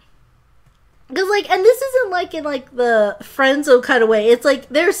weird. Because, like, and this isn't, like, in, like, the friendzone kind of way. It's, like,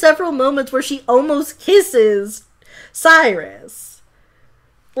 there are several moments where she almost kisses Cyrus.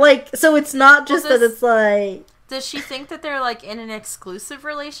 Like, so it's not just that it's, like... Does she think that they're, like, in an exclusive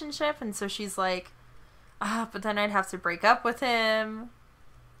relationship? And so she's like, but then I'd have to break up with him.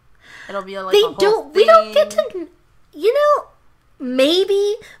 It'll be, like, a whole thing. We don't get to... You know...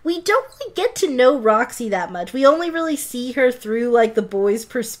 maybe we don't really get to know Roxy that much. We only really see her through, like, the boy's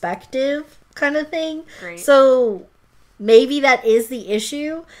perspective kind of thing. Great. So maybe that is the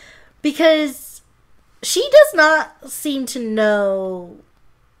issue, because she does not seem to know.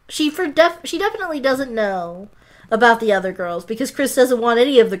 She definitely doesn't know about the other girls, because Chris doesn't want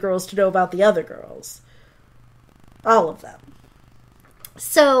any of the girls to know about the other girls. All of them.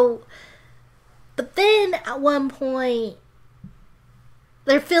 So, but then at one point,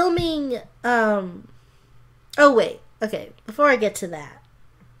 they're filming, oh wait, okay, before I get to that,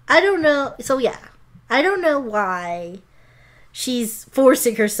 I don't know, so yeah, I don't know why she's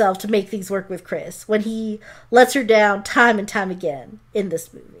forcing herself to make things work with Chris when he lets her down time and time again in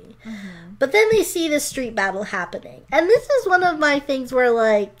this movie. Mm-hmm. But then they see this street battle happening, and this is one of my things where,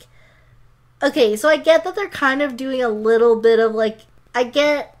 like, okay, so I get that they're kind of doing a little bit of, like, I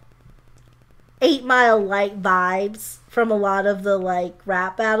get 8 Mile light vibes from a lot of the, like,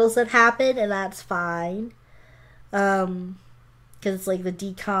 rap battles that happen, and that's fine. Because it's, like, the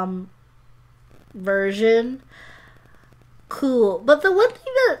DCOM version. Cool. But the one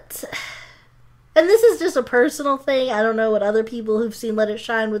thing that... And this is just a personal thing. I don't know what other people who've seen Let It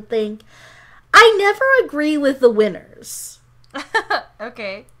Shine would think. I never agree with the winners.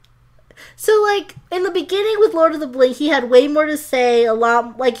 Okay. So, like, in the beginning with Lord of the Bling, he had way more to say, a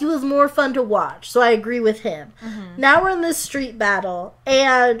lot, like, he was more fun to watch, so I agree with him. Mm-hmm. Now we're in this street battle,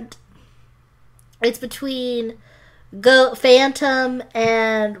 and it's between Phantom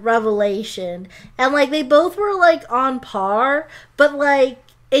and Revelation, and, like, they both were, like, on par, but, like,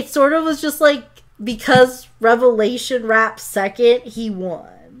 it sort of was just, like, because Revelation rapped second, he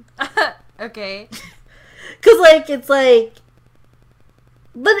won. Okay. Because, like, it's, like...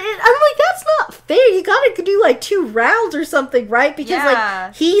 But I'm like, that's not fair. You gotta do, like, 2 rounds or something, right? Because,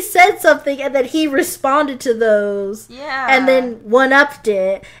 like, he said something and then he responded to those. Yeah. And then one-upped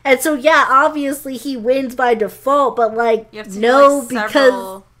it. And so, yeah, obviously he wins by default, but, like, you have to no, do, like,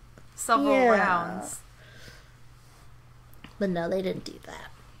 because... Several rounds. But no, they didn't do that.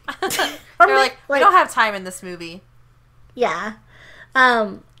 They're like, we don't have time in this movie. Yeah.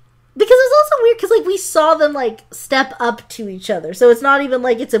 Because it's also weird, because, like, we saw them, like, step up to each other. So it's not even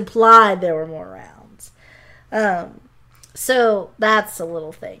like it's implied there were more rounds. So that's a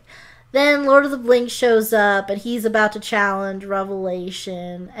little thing. Then Lord of the Bling shows up, and he's about to challenge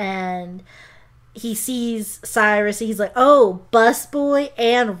Revelation, and he sees Cyrus, and he's like, oh, Busboy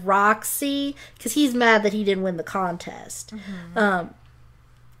and Roxy, because he's mad that he didn't win the contest. Mm-hmm.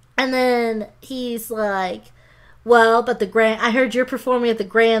 And then he's like... Well, but I heard you're performing at the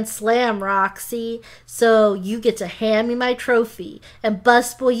Grand Slam, Roxy, so you get to hand me my trophy, and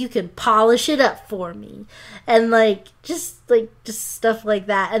Busboy, you can polish it up for me, and, like, just stuff like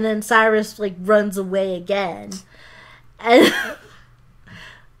that, and then Cyrus, like, runs away again, and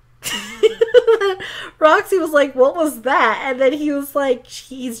Roxy was like, what was that? And then he was like,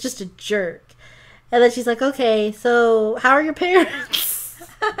 he's just a jerk, and then she's like, okay, so how are your parents?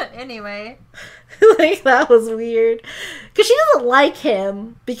 Anyway... Like, that was weird. Because she doesn't like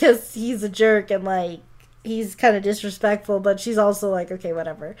him because he's a jerk and, like, he's kind of disrespectful, but she's also like, okay,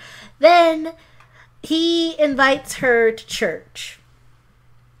 whatever. Then he invites her to church.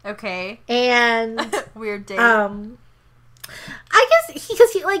 Okay. And... Weird date. I guess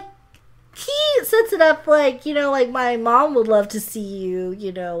because he sets it up like, you know, like, my mom would love to see you,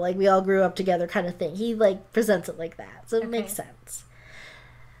 you know, like, we all grew up together kind of thing. He, like, presents it like that. So it makes sense.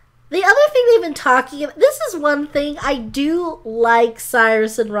 The other thing they've been talking about, this is one thing, I do like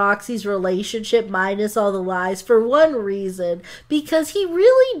Cyrus and Roxy's relationship minus all the lies for one reason, because he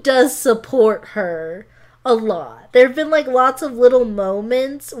really does support her a lot. There have been, like, lots of little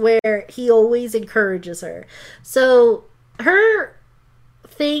moments where he always encourages her. So, her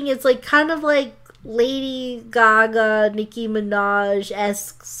thing is, like, kind of like Lady Gaga, Nicki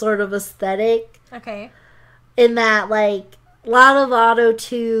Minaj-esque sort of aesthetic. Okay. In that, like, a lot of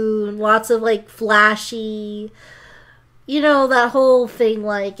auto-tune, lots of, like, flashy, you know, that whole thing,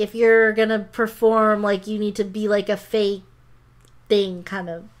 like, if you're gonna perform, like, you need to be, like, a fake thing, kind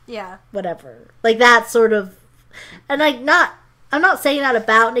of, whatever. Like, that sort of, and, like, I'm not saying that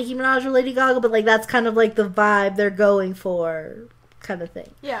about Nicki Minaj or Lady Gaga, but, like, that's kind of, like, the vibe they're going for, kind of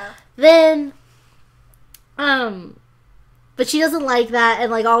thing. Yeah. Then, but she doesn't like that, and,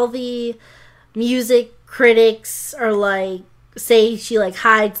 like, all the music critics are, like, say she, like,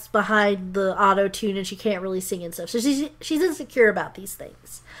 hides behind the auto-tune and she can't really sing and stuff. So she's insecure about these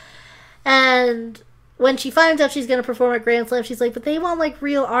things. And when she finds out she's going to perform at Grand Slam, she's like, but they want, like,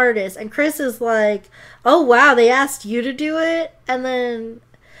 real artists. And Chris is like, oh, wow, they asked you to do it? And then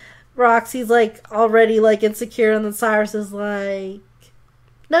Roxy's, like, already, like, insecure, and then Cyrus is like,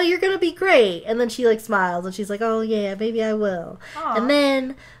 no, you're gonna be great. And then she, like, smiles, and she's like, oh, yeah, maybe I will. Aww. And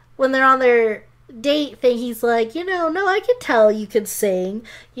then, when they're on their date thing, he's like, no, I can tell you could sing,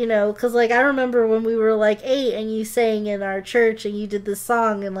 because, like, I remember when we were, like, 8, and you sang in our church, and you did this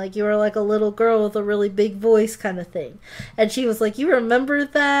song, and, like, you were, like, a little girl with a really big voice kind of thing. And she was like, you remember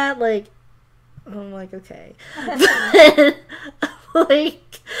that? Like, I'm like, okay.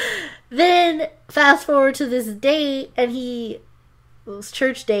 Like, then fast forward to this date, and it was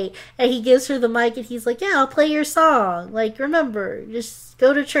church date, and he gives her the mic, and he's like, yeah, I'll play your song. Like, remember, just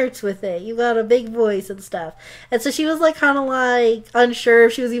go to church with it. You got a big voice and stuff. And so she was, like, kind of, like, unsure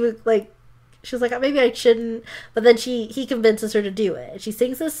if she was even, like, she was like, maybe I shouldn't. But then he convinces her to do it. She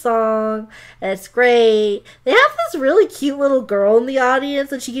sings this song, and it's great. They have this really cute little girl in the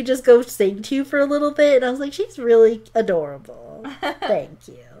audience that she could just go sing to for a little bit. And I was like, she's really adorable. Thank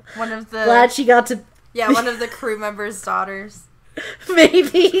you. Glad she got to... Yeah, one of the crew members' daughters.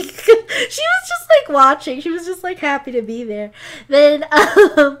 Maybe. She was just, like, watching. She was just, like, happy to be there. Then,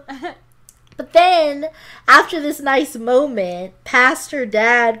 But then, after this nice moment, Pastor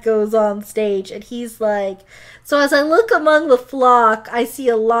Dad goes on stage, and he's like, so as I look among the flock, I see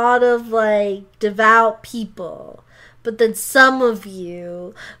a lot of, like, devout people. But then some of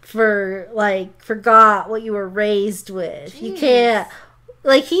you, forgot what you were raised with. Jeez. You can't,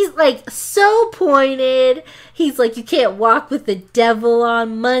 like, he's, like, so pointed. He's like, you can't walk with the devil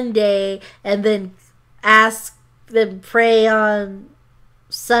on Monday, and then pray on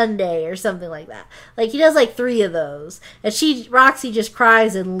Sunday or something like that. Like, he does, like, 3 of those. And Roxy just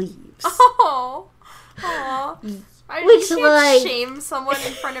cries and leaves. Oh. Which, you like, shame someone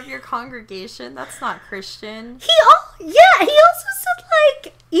in front of your congregation. That's not Christian. He also said,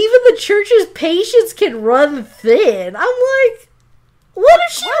 like, even the church's patience can run thin. I'm like, what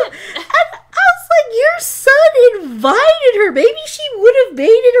if she... What? And I was like, your son invited her. Maybe she would have made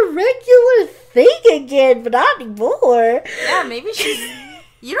it a regular thing again, but not anymore. Yeah, maybe she's...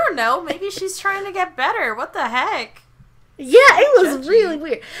 You don't know. Maybe she's trying to get better. What the heck? Yeah, it was really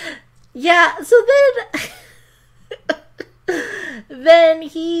weird. Yeah, so then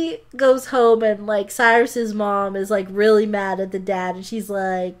he goes home, and, like, Cyrus's mom is, like, really mad at the dad, and she's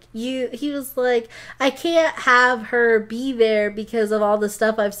like, he was like, I can't have her be there because of all the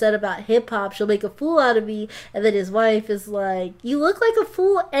stuff I've said about hip-hop. She'll make a fool out of me. And then his wife is like, you look like a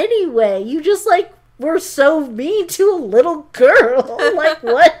fool anyway. You just, like, were so mean to a little girl. Like,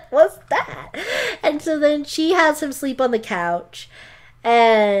 what was that? And so then she has him sleep on the couch.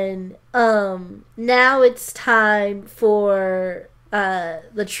 And now it's time for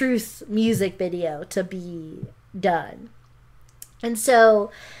the Truth music video to be done. And so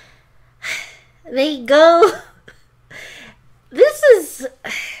they go... This is...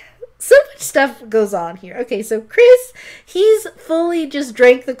 So much stuff goes on here. Okay, so Chris, he's fully just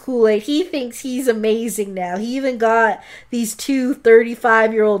drank the Kool-Aid. He thinks he's amazing now. He even got these 2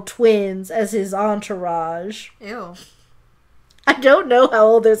 35-year-old twins as his entourage. Ew. I don't know how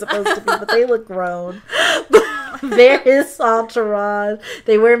old they're supposed to be, but they look grown. They're his entourage.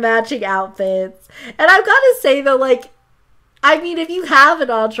 They wear matching outfits. And I've got to say, though, like, I mean, if you have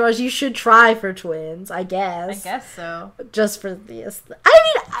an entourage, you should try for twins, I guess. I guess so. Just for this.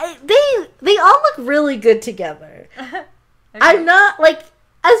 I mean, they all look really good together. Okay. I'm not, like, as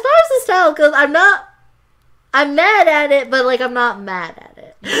far as the style goes, I'm mad at it, but, like, I'm not mad at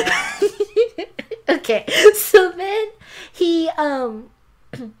it. Yeah. Okay, so then he's,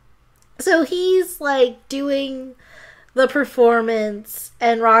 like, doing the performance,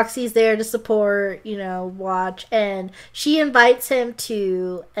 and Roxy's there to support, watch, and she invites him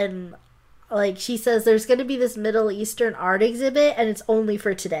to, and, like, she says there's going to be this Middle Eastern art exhibit, and it's only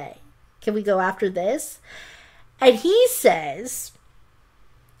for today. Can we go after this? And he says...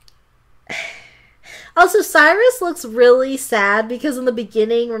 Also, Cyrus looks really sad because in the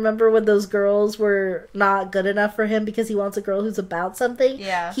beginning, remember when those girls were not good enough for him because he wants a girl who's about something?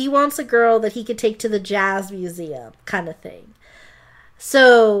 Yeah. He wants a girl that he could take to the jazz museum kind of thing.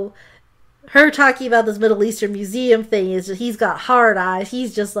 So, her talking about this Middle Eastern museum thing is he's got hard eyes.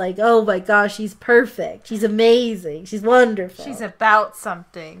 He's just like, oh my gosh, she's perfect. She's amazing. She's wonderful. She's about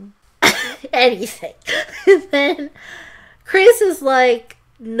something. Anything. And then Chris is like,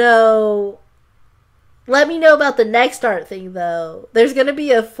 no... Let me know about the next art thing, though. There's going to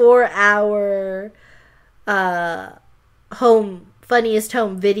be a 4-hour funniest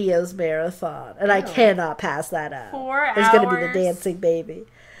home videos marathon, and I cannot pass that up. 4 hours? There's going to be the dancing baby.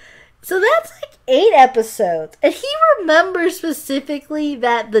 So that's like 8 episodes. And he remembers specifically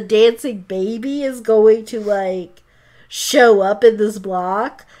that the dancing baby is going to, like, show up in this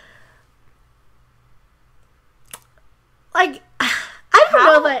block. like, I don't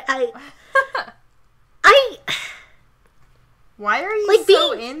know, but I why are you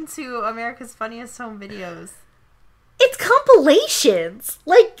so into America's Funniest Home Videos? It's compilations.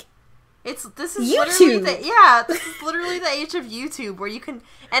 Like, this is YouTube. This is literally the age of YouTube where you can,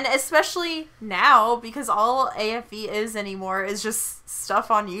 and especially now because all AFV is anymore is just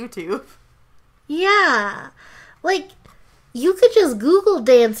stuff on YouTube. Yeah. Like, you could just Google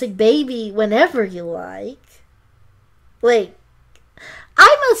Dancing Baby whenever you like. Like,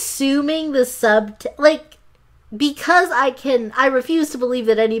 I'm assuming the because I refuse to believe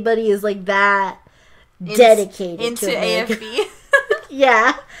that anybody is like that dedicated into to AFV.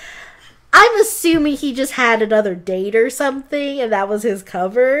 Yeah. I'm assuming he just had another date or something and that was his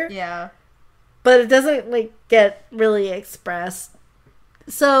cover. Yeah. But it doesn't like get really expressed.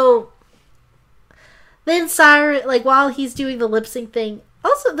 So then Cyrus, like while he's doing the lip sync thing,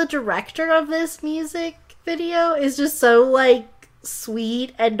 also the director of this music video is just so like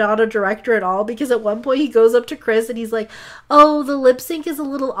sweet and not a director at all, because at one point he goes up to Chris and he's like, oh, the lip sync is a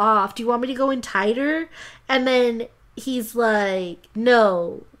little off, do you want me to go in tighter? And then he's like,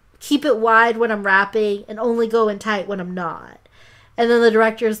 no, keep it wide when I'm rapping and only go in tight when I'm not. And then the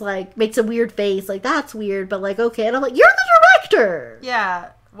director's like, makes a weird face, like, that's weird, but like, okay. And I'm like, you're the director! Yeah,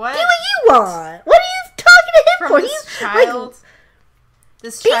 what? Do what you want! What are you talking to him for? This child, like,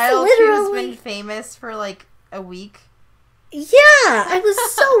 this child who's been famous for like a week. Yeah, it was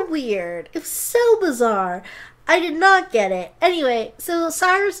so weird. It was so bizarre. I did not get it. Anyway, so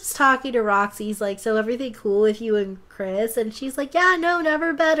Cyrus is talking to Roxy. He's like, so everything cool with you and Chris? And she's like, yeah, no,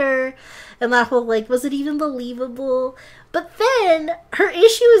 never better. And that whole, like, was it even believable? But then her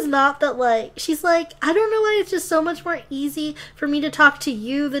issue is not that, like, she's like, I don't know why it's just so much more easy for me to talk to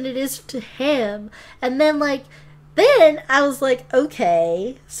you than it is to him. And then, like, then I was like,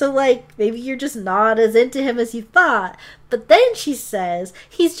 okay, so, like, maybe you're just not as into him as you thought. But then she says,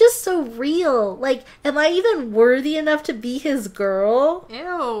 he's just so real. Like, am I even worthy enough to be his girl? Ew.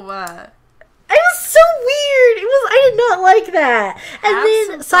 It was so weird. I did not like that. And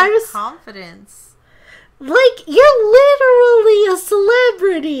then Cyrus, confidence. Like, you're literally a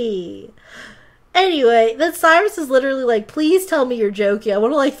celebrity. Anyway, then Cyrus is literally like, please tell me you're joking. I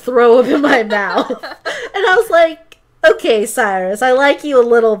want to, like, throw him in my mouth. And I was like, okay, Cyrus, I like you a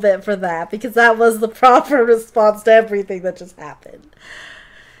little bit for that, because that was the proper response to everything that just happened.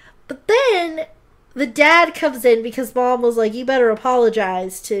 But then the dad comes in because Mom was like, you better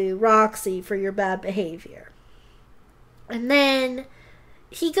apologize to Roxy for your bad behavior. And then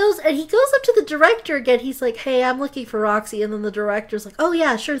he goes up to the director again. He's like, hey, I'm looking for Roxy. And then the director's like, oh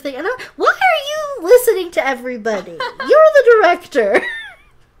yeah, sure thing. And why are you listening to everybody? You're the director.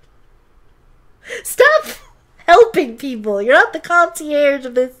 Stop helping people. You're not the concierge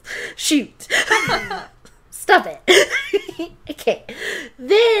of this shoot. Stop it. Okay.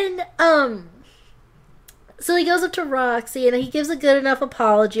 Then, so he goes up to Roxy and he gives a good enough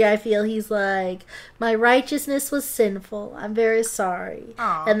apology. I feel he's like, my righteousness was sinful. I'm very sorry.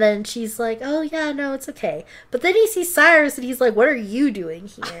 Aww. And then she's like, oh yeah, no, it's okay. But then he sees Cyrus and he's like, what are you doing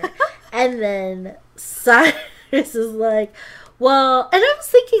here? And then Cyrus is like, well, and I was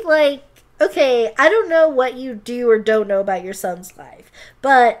thinking like, okay, I don't know what you do or don't know about your son's life,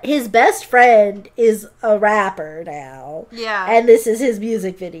 but his best friend is a rapper now. Yeah. And this is his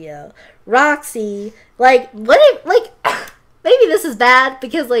music video. Roxy, like, what if, like, maybe this is bad,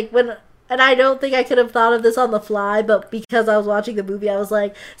 because, like, and I don't think I could have thought of this on the fly, but because I was watching the movie, I was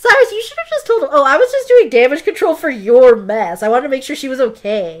like, Cyrus, you should have just told him, oh, I was just doing damage control for your mess. I wanted to make sure she was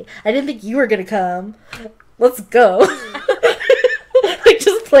okay. I didn't think you were gonna come. Let's go. Like,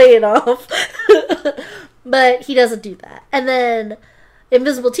 just play it off. But he doesn't do that. And then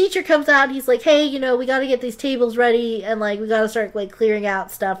Invisible Teacher comes out and he's like, hey, you know, we gotta get these tables ready and, like, we gotta start, like, clearing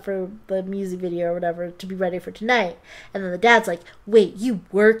out stuff for the music video or whatever to be ready for tonight. And then the dad's like, wait, you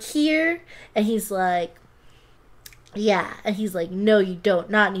work here? And he's like, yeah. And he's like, no, you don't.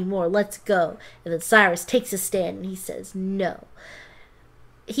 Not anymore. Let's go. And then Cyrus takes a stand and he says, no.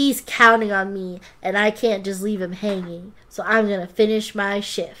 He's counting on me and I can't just leave him hanging. So I'm gonna finish my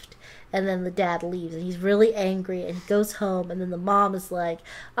shift. And then the dad leaves and he's really angry and he goes home, and then the mom is like,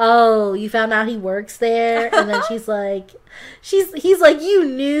 oh, you found out he works there? And then he's like, you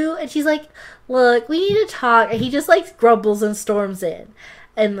knew? And she's like, look, we need to talk. And he just like grumbles and storms in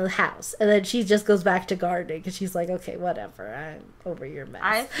the house. And then she just goes back to gardening because she's like, okay, whatever, I'm over your mess.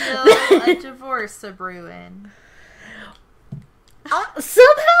 I feel a divorce a brewing.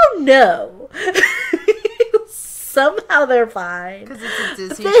 Somehow no. Somehow they're fine. Because it's a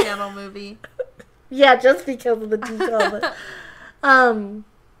Disney Channel movie. Yeah, just because of the detail.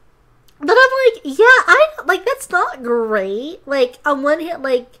 But I'm like, yeah, that's not great. Like, on one hand,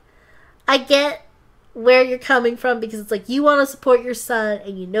 like, I get where you're coming from because it's like, you want to support your son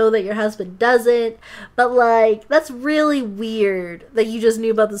and you know that your husband doesn't. But, like, that's really weird that you just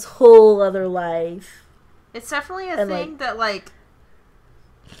knew about this whole other life. It's definitely a thing that, like,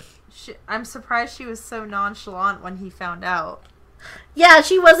 I'm surprised she was so nonchalant when he found out. Yeah,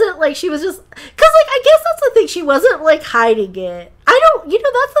 she wasn't, like, she was just... Because, like, I guess that's the thing. She wasn't, like, hiding it.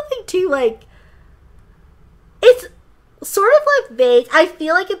 That's the thing, too, like... It's sort of, like, vague. I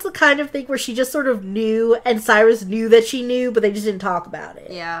feel like it's the kind of thing where she just sort of knew, and Cyrus knew that she knew, but they just didn't talk about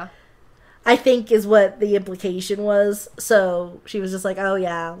it. Yeah. I think is what the implication was. So, she was just like, oh,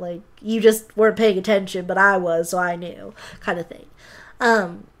 yeah, like, you just weren't paying attention, but I was, so I knew, kind of thing.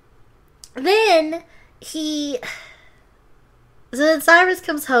 Then, So then Cyrus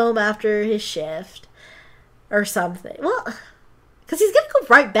comes home after his shift, or something. Well, because he's going to go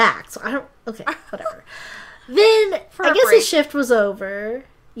right back, so I don't... Okay, whatever. Then, I guess his shift was over.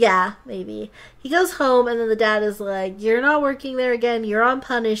 Yeah, maybe. He goes home, and then the dad is like, you're not working there again, you're on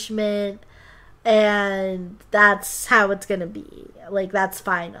punishment, and that's how it's going to be. Like, that's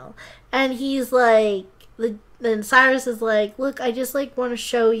final. And he's like... Then Cyrus is like, look, I just, like, want to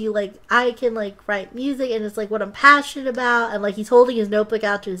show you, like, I can, like, write music, and it's, like, what I'm passionate about, and, like, he's holding his notebook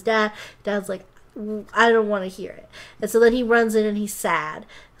out to his dad. Dad's like, I don't want to hear it. And so then he runs in, and he's sad.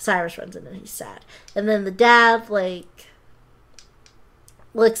 Cyrus runs in, and he's sad. And then the dad, like,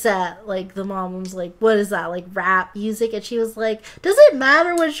 looks at, like, the mom and was like, what is that, like, rap music? And she was like, does it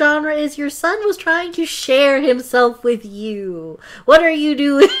matter what genre it is? Your son was trying to share himself with you. What are you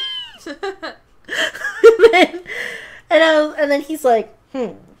doing? and then he's like,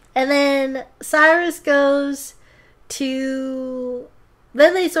 And then Cyrus goes to...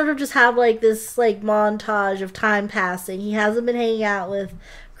 Then they sort of just have, like, this, like, montage of time passing. He hasn't been hanging out with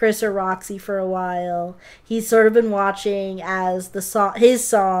Chris or Roxy for a while. He's sort of been watching as his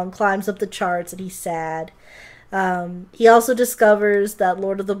song climbs up the charts, and he's sad. He also discovers that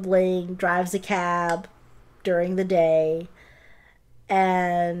Lord of the Bling drives a cab during the day.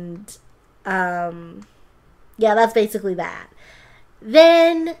 And... yeah, that's basically that.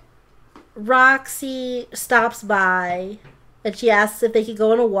 Then Roxy stops by and she asks if they could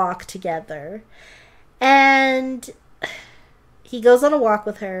go on a walk together. And he goes on a walk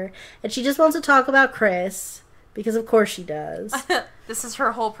with her and she just wants to talk about Chris because of course she does. This is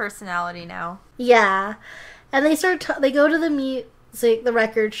her whole personality now. Yeah. And they go to the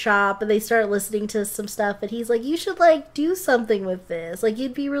record shop and they start listening to some stuff and he's like, you should like do something with this, like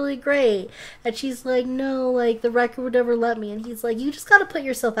you'd be really great. And she's like, no, like the record would never let me. And he's like, you just gotta put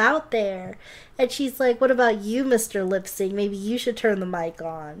yourself out there. And she's like, what about you, Mr. Lip Sync? Maybe you should turn the mic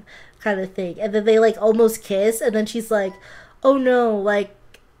on, kind of thing. And then they like almost kiss and then she's like, oh no, like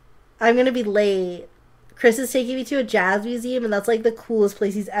I'm gonna be late. Chris is taking me to a jazz museum and that's like the coolest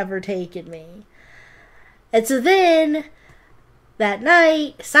place he's ever taken me. And so then that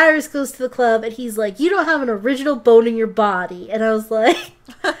night, Cyrus goes to the club and he's like, you don't have an original bone in your body. And I was like,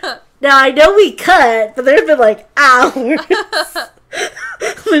 now I know we cut, but there have been like hours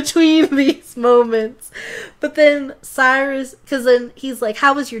between these moments. But then Cyrus, because then he's like,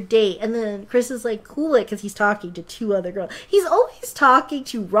 how was your date? And then Chris is like, cool it, because he's talking to two other girls. He's always talking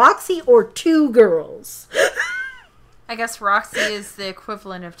to Roxy or two girls. I guess Roxy is the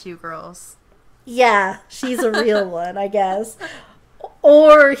equivalent of two girls. Yeah, she's a real one, I guess.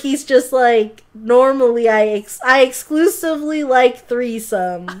 Or he's just like, normally I exclusively like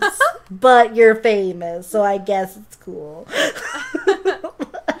threesomes, but you're famous, so I guess it's cool.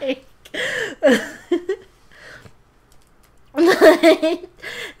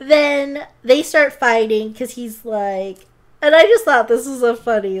 Then they start fighting because he's like, and I just thought this was a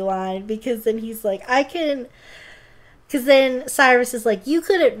funny line because then he's like, because then Cyrus is like, you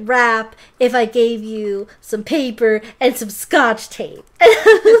couldn't rap if I gave you some paper and some scotch tape. And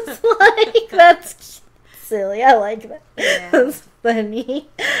I was like, that's silly. I like that. Yeah. That's funny.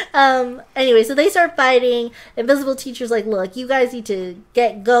 Anyway, so they start fighting. Invisible Teacher's like, look, you guys need to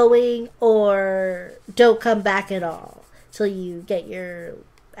get going or don't come back at all till you get your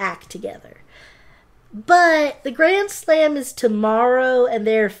act together. But the Grand Slam is tomorrow and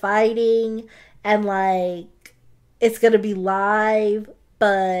they're fighting and like, it's going to be live,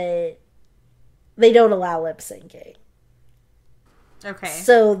 but they don't allow lip syncing. Okay.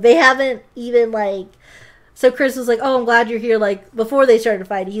 So they haven't even, like... So Chris was like, oh, I'm glad you're here. Like, before they started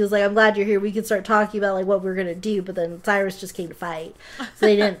fighting, he was like, I'm glad you're here. We can start talking about, like, what we're going to do. But then Cyrus just came to fight. So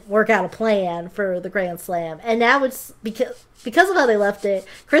they didn't work out a plan for the Grand Slam. And now it's... Because of how they left it,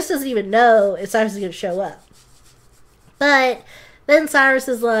 Chris doesn't even know if Cyrus is going to show up. But... then Cyrus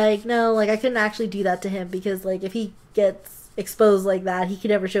is like, no, like, I couldn't actually do that to him because, like, if he gets exposed like that, he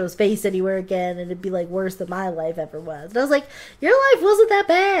could never show his face anywhere again, and it'd be, like, worse than my life ever was. And I was like, your life wasn't that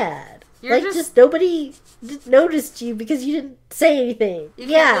bad. You're like, just nobody noticed you because you didn't say anything.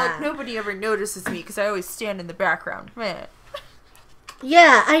 Like, nobody ever notices me because I always stand in the background. Man.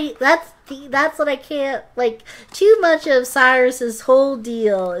 Yeah, that's what I can't, like, too much of Cyrus's whole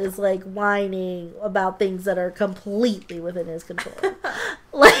deal is, like, whining about things that are completely within his control.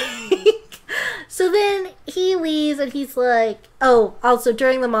 Like, so then he leaves and he's like, oh, also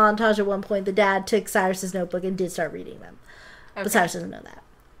during the montage at one point, the dad took Cyrus's notebook and did start reading them. Okay. But Cyrus doesn't know that.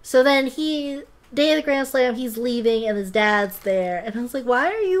 So then day of the Grand Slam, he's leaving and his dad's there. And I was like, why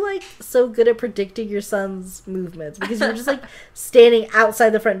are you, like, so good at predicting your son's movements? Because you were just, like, standing outside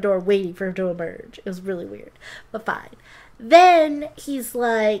the front door waiting for him to emerge. It was really weird. But fine. Then he's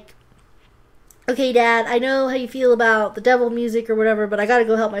like, okay, Dad, I know how you feel about the devil music or whatever, but I gotta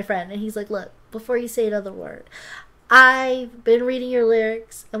go help my friend. And he's like, look, before you say another word, I've been reading your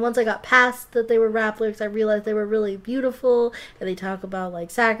lyrics, and once I got past that they were rap lyrics, I realized they were really beautiful, and they talk about,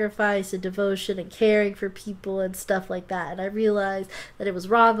 like, sacrifice and devotion and caring for people and stuff like that, and I realized that it was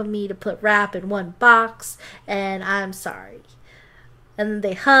wrong of me to put rap in one box, and I'm sorry. And then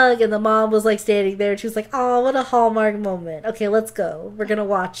they hug, and the mom was, like, standing there, and she was like, oh, what a Hallmark moment. Okay, let's go. We're gonna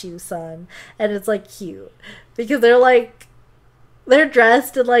watch you, son. And it's, like, cute. Because they're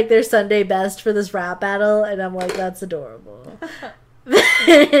dressed in, like, their Sunday best for this rap battle, and I'm like, that's adorable.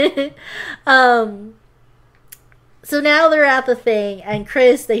 So now they're at the thing, and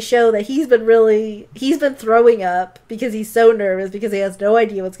Chris, they show that he's been throwing up because he's so nervous because he has no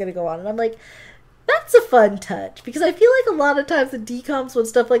idea what's going to go on. And I'm like, that's a fun touch, because I feel like a lot of times in DCOMs when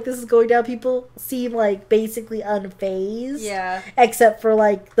stuff like this is going down, people seem, like, basically unfazed. Yeah. Except for,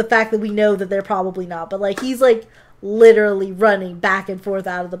 like, the fact that we know that they're probably not. But, like, he's, like, literally running back and forth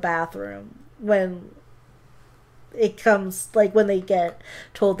out of the bathroom when it comes, like, when they get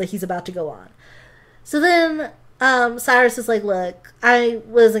told that he's about to go on. So then Cyrus is like, look, I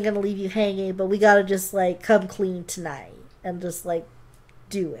wasn't gonna leave you hanging, but we gotta just, like, come clean tonight and just, like,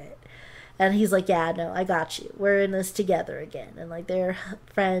 do it. And he's like, yeah, no, I got you. We're in this together again. And, like, they're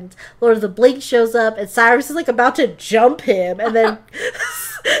friends. Lord of the Blink shows up, and Cyrus is, like, about to jump him. And then,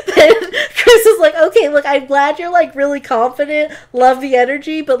 then Chris is like, okay, look, I'm glad you're, like, really confident. Love the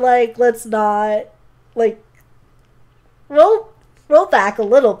energy, but, like, let's not, like, roll back a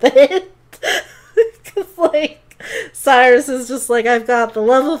little bit. Because, like, Cyrus is just like, I've got the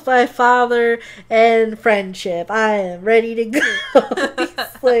love of my father and friendship. I am ready to go.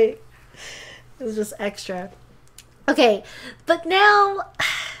 He's like... It was just extra. Okay, but now...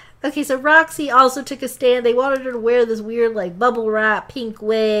 Okay, so Roxy also took a stand. They wanted her to wear this weird, like, bubble wrap, pink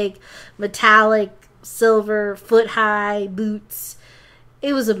wig, metallic, silver, foot-high boots.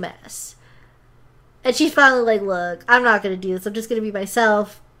 It was a mess. And she's finally like, look, I'm not going to do this. I'm just going to be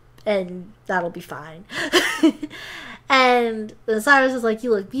myself, and that'll be fine. And then Cyrus is like,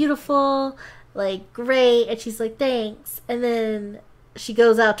 you look beautiful, like, great. And she's like, thanks. And then she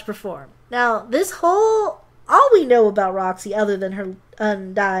goes out to perform. Now, all we know about Roxy, other than her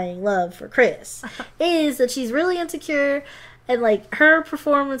undying love for Chris, is that she's really insecure, and, like, her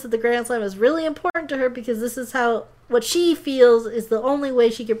performance at the Grand Slam is really important to her because this is what she feels is the only way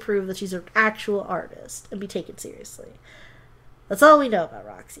she can prove that she's an actual artist and be taken seriously. That's all we know about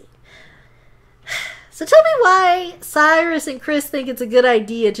Roxy. So tell me why Cyrus and Chris think it's a good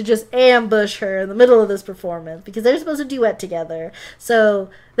idea to just ambush her in the middle of this performance, because they're supposed to duet together.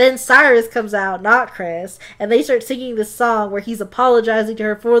 So then Cyrus comes out, not Chris, and they start singing this song where he's apologizing to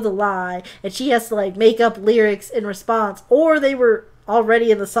her for the lie, and she has to, like, make up lyrics in response, or they were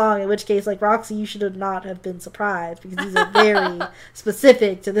already in the song, in which case, like, Roxy, you should not have been surprised, because these are very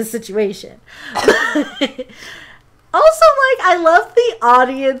specific to this situation. Also, like, I love the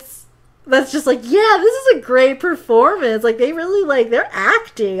audience that's just like, yeah, this is a great performance. Like, they really, like, they're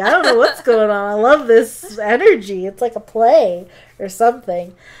acting. I don't know what's going on. I love this energy. It's like a play or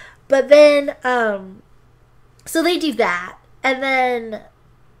something. But then, so they do that. And then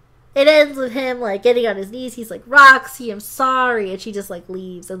it ends with him, like, getting on his knees. He's like, Roxy, I'm sorry. And she just, like,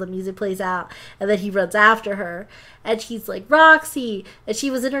 leaves. And the music plays out. And then he runs after her. And she's like, Roxy. And she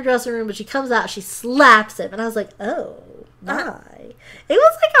was in her dressing room, but she comes out. She slaps him. And I was like, oh, my. It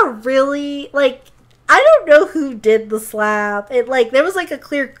was, like, a really, like, I don't know who did the slap. It, like, there was, like, a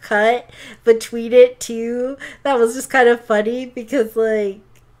clear cut between it, too. That was just kind of funny because, like,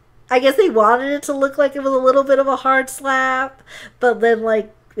 I guess they wanted it to look like it was a little bit of a hard slap. But then,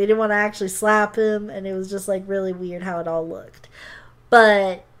 like, they didn't want to actually slap him. And it was just, like, really weird how it all looked.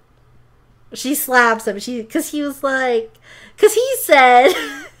 But She slaps him. Because he said,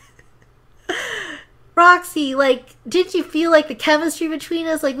 Roxy, like, didn't you feel like the chemistry between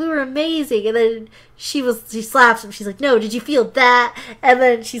us? Like, we were amazing. And then she slaps him. She's like, no, did you feel that? And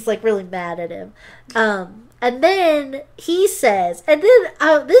then she's, like, really mad at him. And then he says, and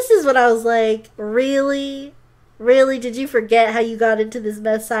then this is when I was like, really? Really? Did you forget how you got into this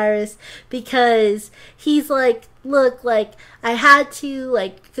mess, Cyrus? Because he's like, look, like, I had to,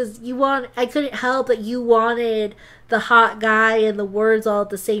 like, because I couldn't help that you wanted the hot guy and the words all at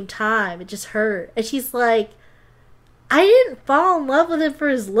the same time. It just hurt. And she's like, I didn't fall in love with him for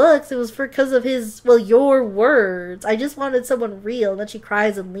his looks. It was because of your words. I just wanted someone real. And then she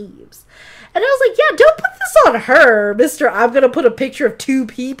cries and leaves. And I was like, yeah, don't put this on her, Mr. I'm going to put a picture of two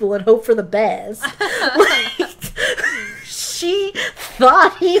people and hope for the best. Like, she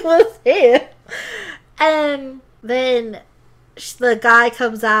thought he was him. And then the guy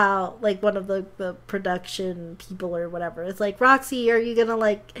comes out, like one of the production people or whatever. It's like, Roxy, are you going to,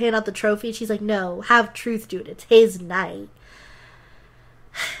 like, hand out the trophy? And she's like, no, have Truth do it. It's his night.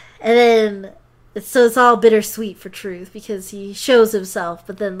 And then... So it's all bittersweet for Truth because he shows himself,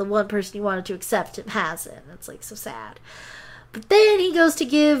 but then the one person he wanted to accept him hasn't. It's like so sad. But then he goes to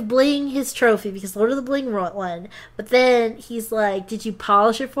give Bling his trophy because Lord of the Bling won. But then he's like, did you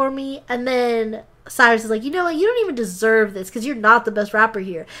polish it for me? And then Cyrus is like, you know what? You don't even deserve this because you're not the best rapper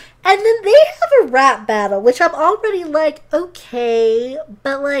here. And then they have a rap battle, which I'm already like, okay,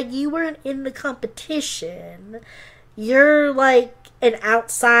 but like you weren't in the competition. You're like an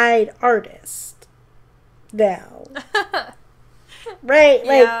outside artist. Now. Right?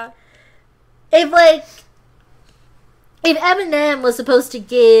 Like, yeah. If Eminem was supposed to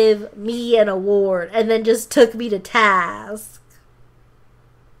give me an award and then just took me to task,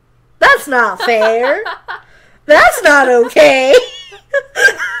 that's not fair. That's not okay.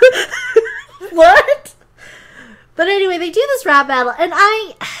 What? But anyway, they do this rap battle, and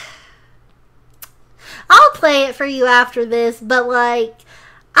I'll play it for you after this, but like,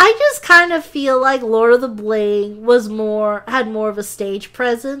 I just kind of feel like Lord of the Bling had more of a stage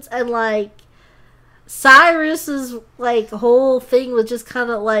presence, and like Cyrus's like whole thing was just kind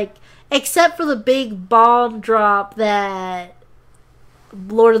of like, except for the big bomb drop that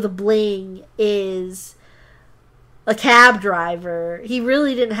Lord of the Bling is a cab driver, he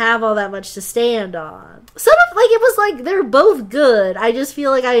really didn't have all that much to stand on. It was like they're both good. I just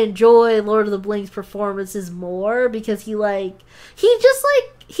feel like I enjoy Lord of the Bling's performances more because he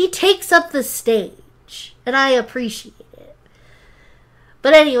takes up the stage, and I appreciate it.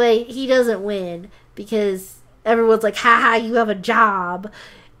 But anyway, he doesn't win because everyone's like, haha, you have a job.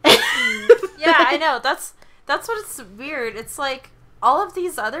 Yeah, I know. That's what it's weird. It's like all of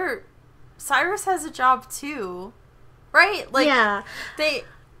these other... Cyrus has a job too, right? Like, yeah.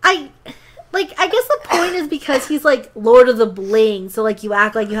 I guess the point is because he's like Lord of the Bling, so like you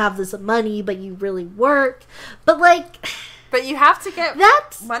act like you have this money, but you really work. But like... But you have to get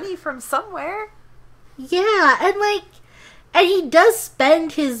money from somewhere. Yeah, and he does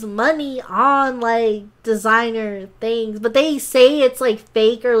spend his money on, like, designer things. But they say it's, like,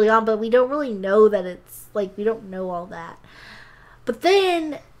 fake early on, but we don't really know that it's, like, we don't know all that. But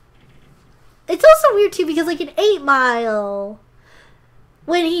then, it's also weird, too, because, like, in 8 Mile,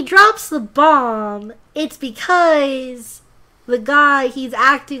 when he drops the bomb, it's because the guy, he's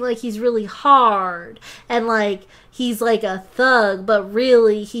acting like he's really hard. And, like... He's like a thug, but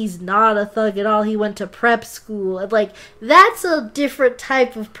really he's not a thug at all. He went to prep school. And like, that's a different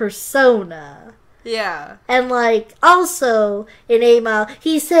type of persona. Yeah. And like, also, in 8 Mile,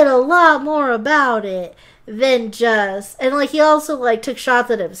 he said a lot more about it than just... And like, he also like took shots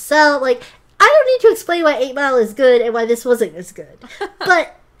at himself. Like, I don't need to explain why 8 Mile is good and why this wasn't as good.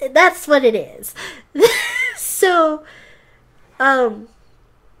 But that's what it is. So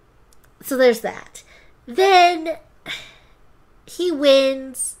there's that. Then he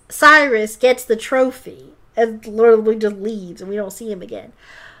wins. Cyrus gets the trophy, and Lord of the Bling just leaves, and we don't see him again.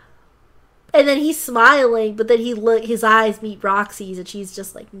 And then he's smiling, but then his eyes meet Roxy's, and she's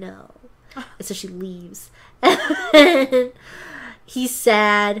just like, no. And so she leaves. And then he's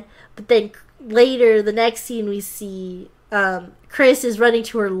sad, but then later, the next scene we see, Chris is running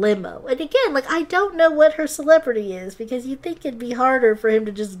to her limo. And again, like, I don't know what her celebrity is, because you'd think it'd be harder for him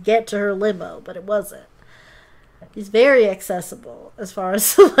to just get to her limo, but it wasn't. He's very accessible as far as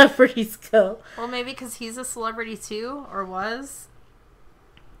celebrities go. Well, maybe because he's a celebrity too, or was?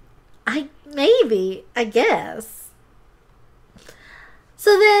 I guess.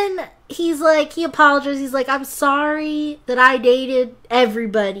 So then he's like, he apologizes. He's like, I'm sorry that I dated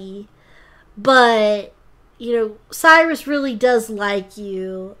everybody, but, Cyrus really does like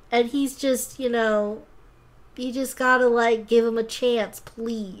you, and he's just, you just gotta, like, give him a chance,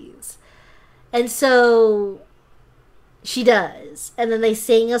 please. And so she does. And then they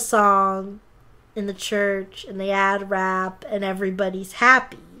sing a song in the church, and they add rap, and everybody's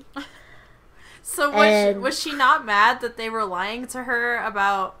happy. So was she not mad that they were lying to her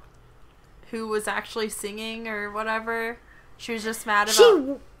about who was actually singing or whatever? She was just mad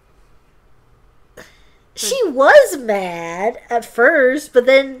about... She was mad at first, but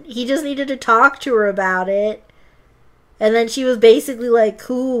then he just needed to talk to her about it. And then she was basically, like,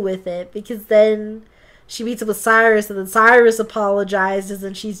 cool with it, because then she meets up with Cyrus, and then Cyrus apologizes,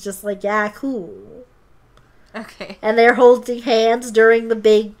 and she's just like, yeah, cool. Okay. And they're holding hands during the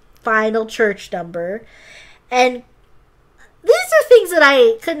big final church number. And these are things that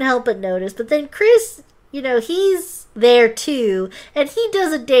I couldn't help but notice. But then Chris, he's there too, and he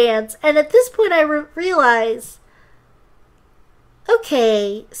does a dance, and at this point I realize,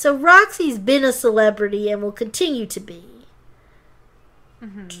 okay, so Roxy's been a celebrity and will continue to be.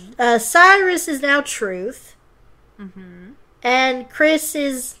 Mm-hmm. Cyrus is now Truth, mm-hmm. and Chris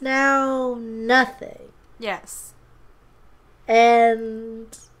is now nothing. Yes.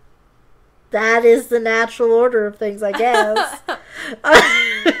 And that is the natural order of things, I guess.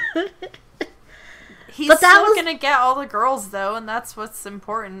 He's still gonna get all the girls, though, and that's what's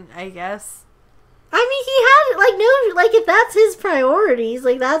important, I guess. I mean, he had, like, no, like, if that's his priorities,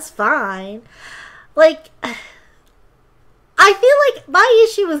 like, that's fine. Like, I feel like my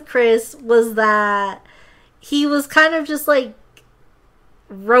issue with Chris was that he was kind of just, like,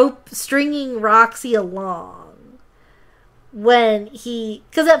 stringing Roxy along.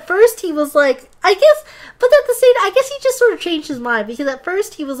 Because at first he was like, I guess he just sort of changed his mind, because at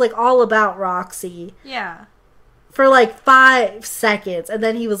first he was, like, all about Roxy. Yeah. For, like, 5 seconds, and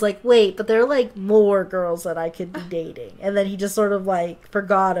then he was like, wait, but there are, like, more girls that I could be dating. And then he just sort of, like,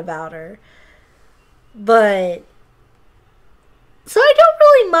 forgot about her. But, so I don't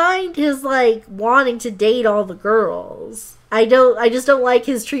really mind his, like, wanting to date all the girls. I just don't like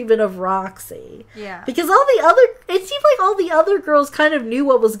his treatment of Roxy. Yeah. Because it seemed like all the other girls kind of knew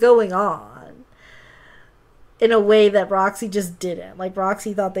what was going on. In a way that Roxy just didn't. Like,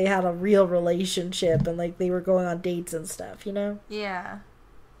 Roxy thought they had a real relationship and, like, they were going on dates and stuff, Yeah.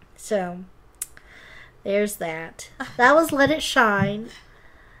 So, there's that. That was Let It Shine.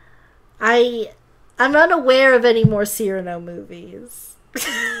 I'm unaware of any more Cyrano movies.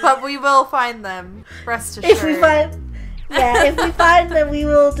 But we will find them. Rest assured. If we find them, we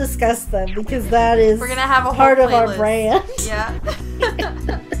will discuss them, because that is We're gonna have a part whole of our brand. Yeah.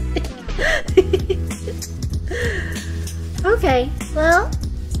 Okay, well,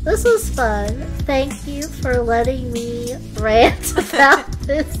 this was fun. Thank you for letting me rant about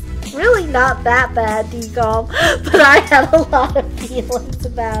this really not that bad decom, but I had a lot of feelings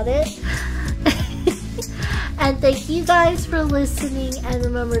about it. And thank you guys for listening, and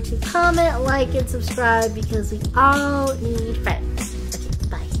remember to comment, like, and subscribe, because we all need friends. Okay,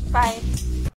 bye. Bye.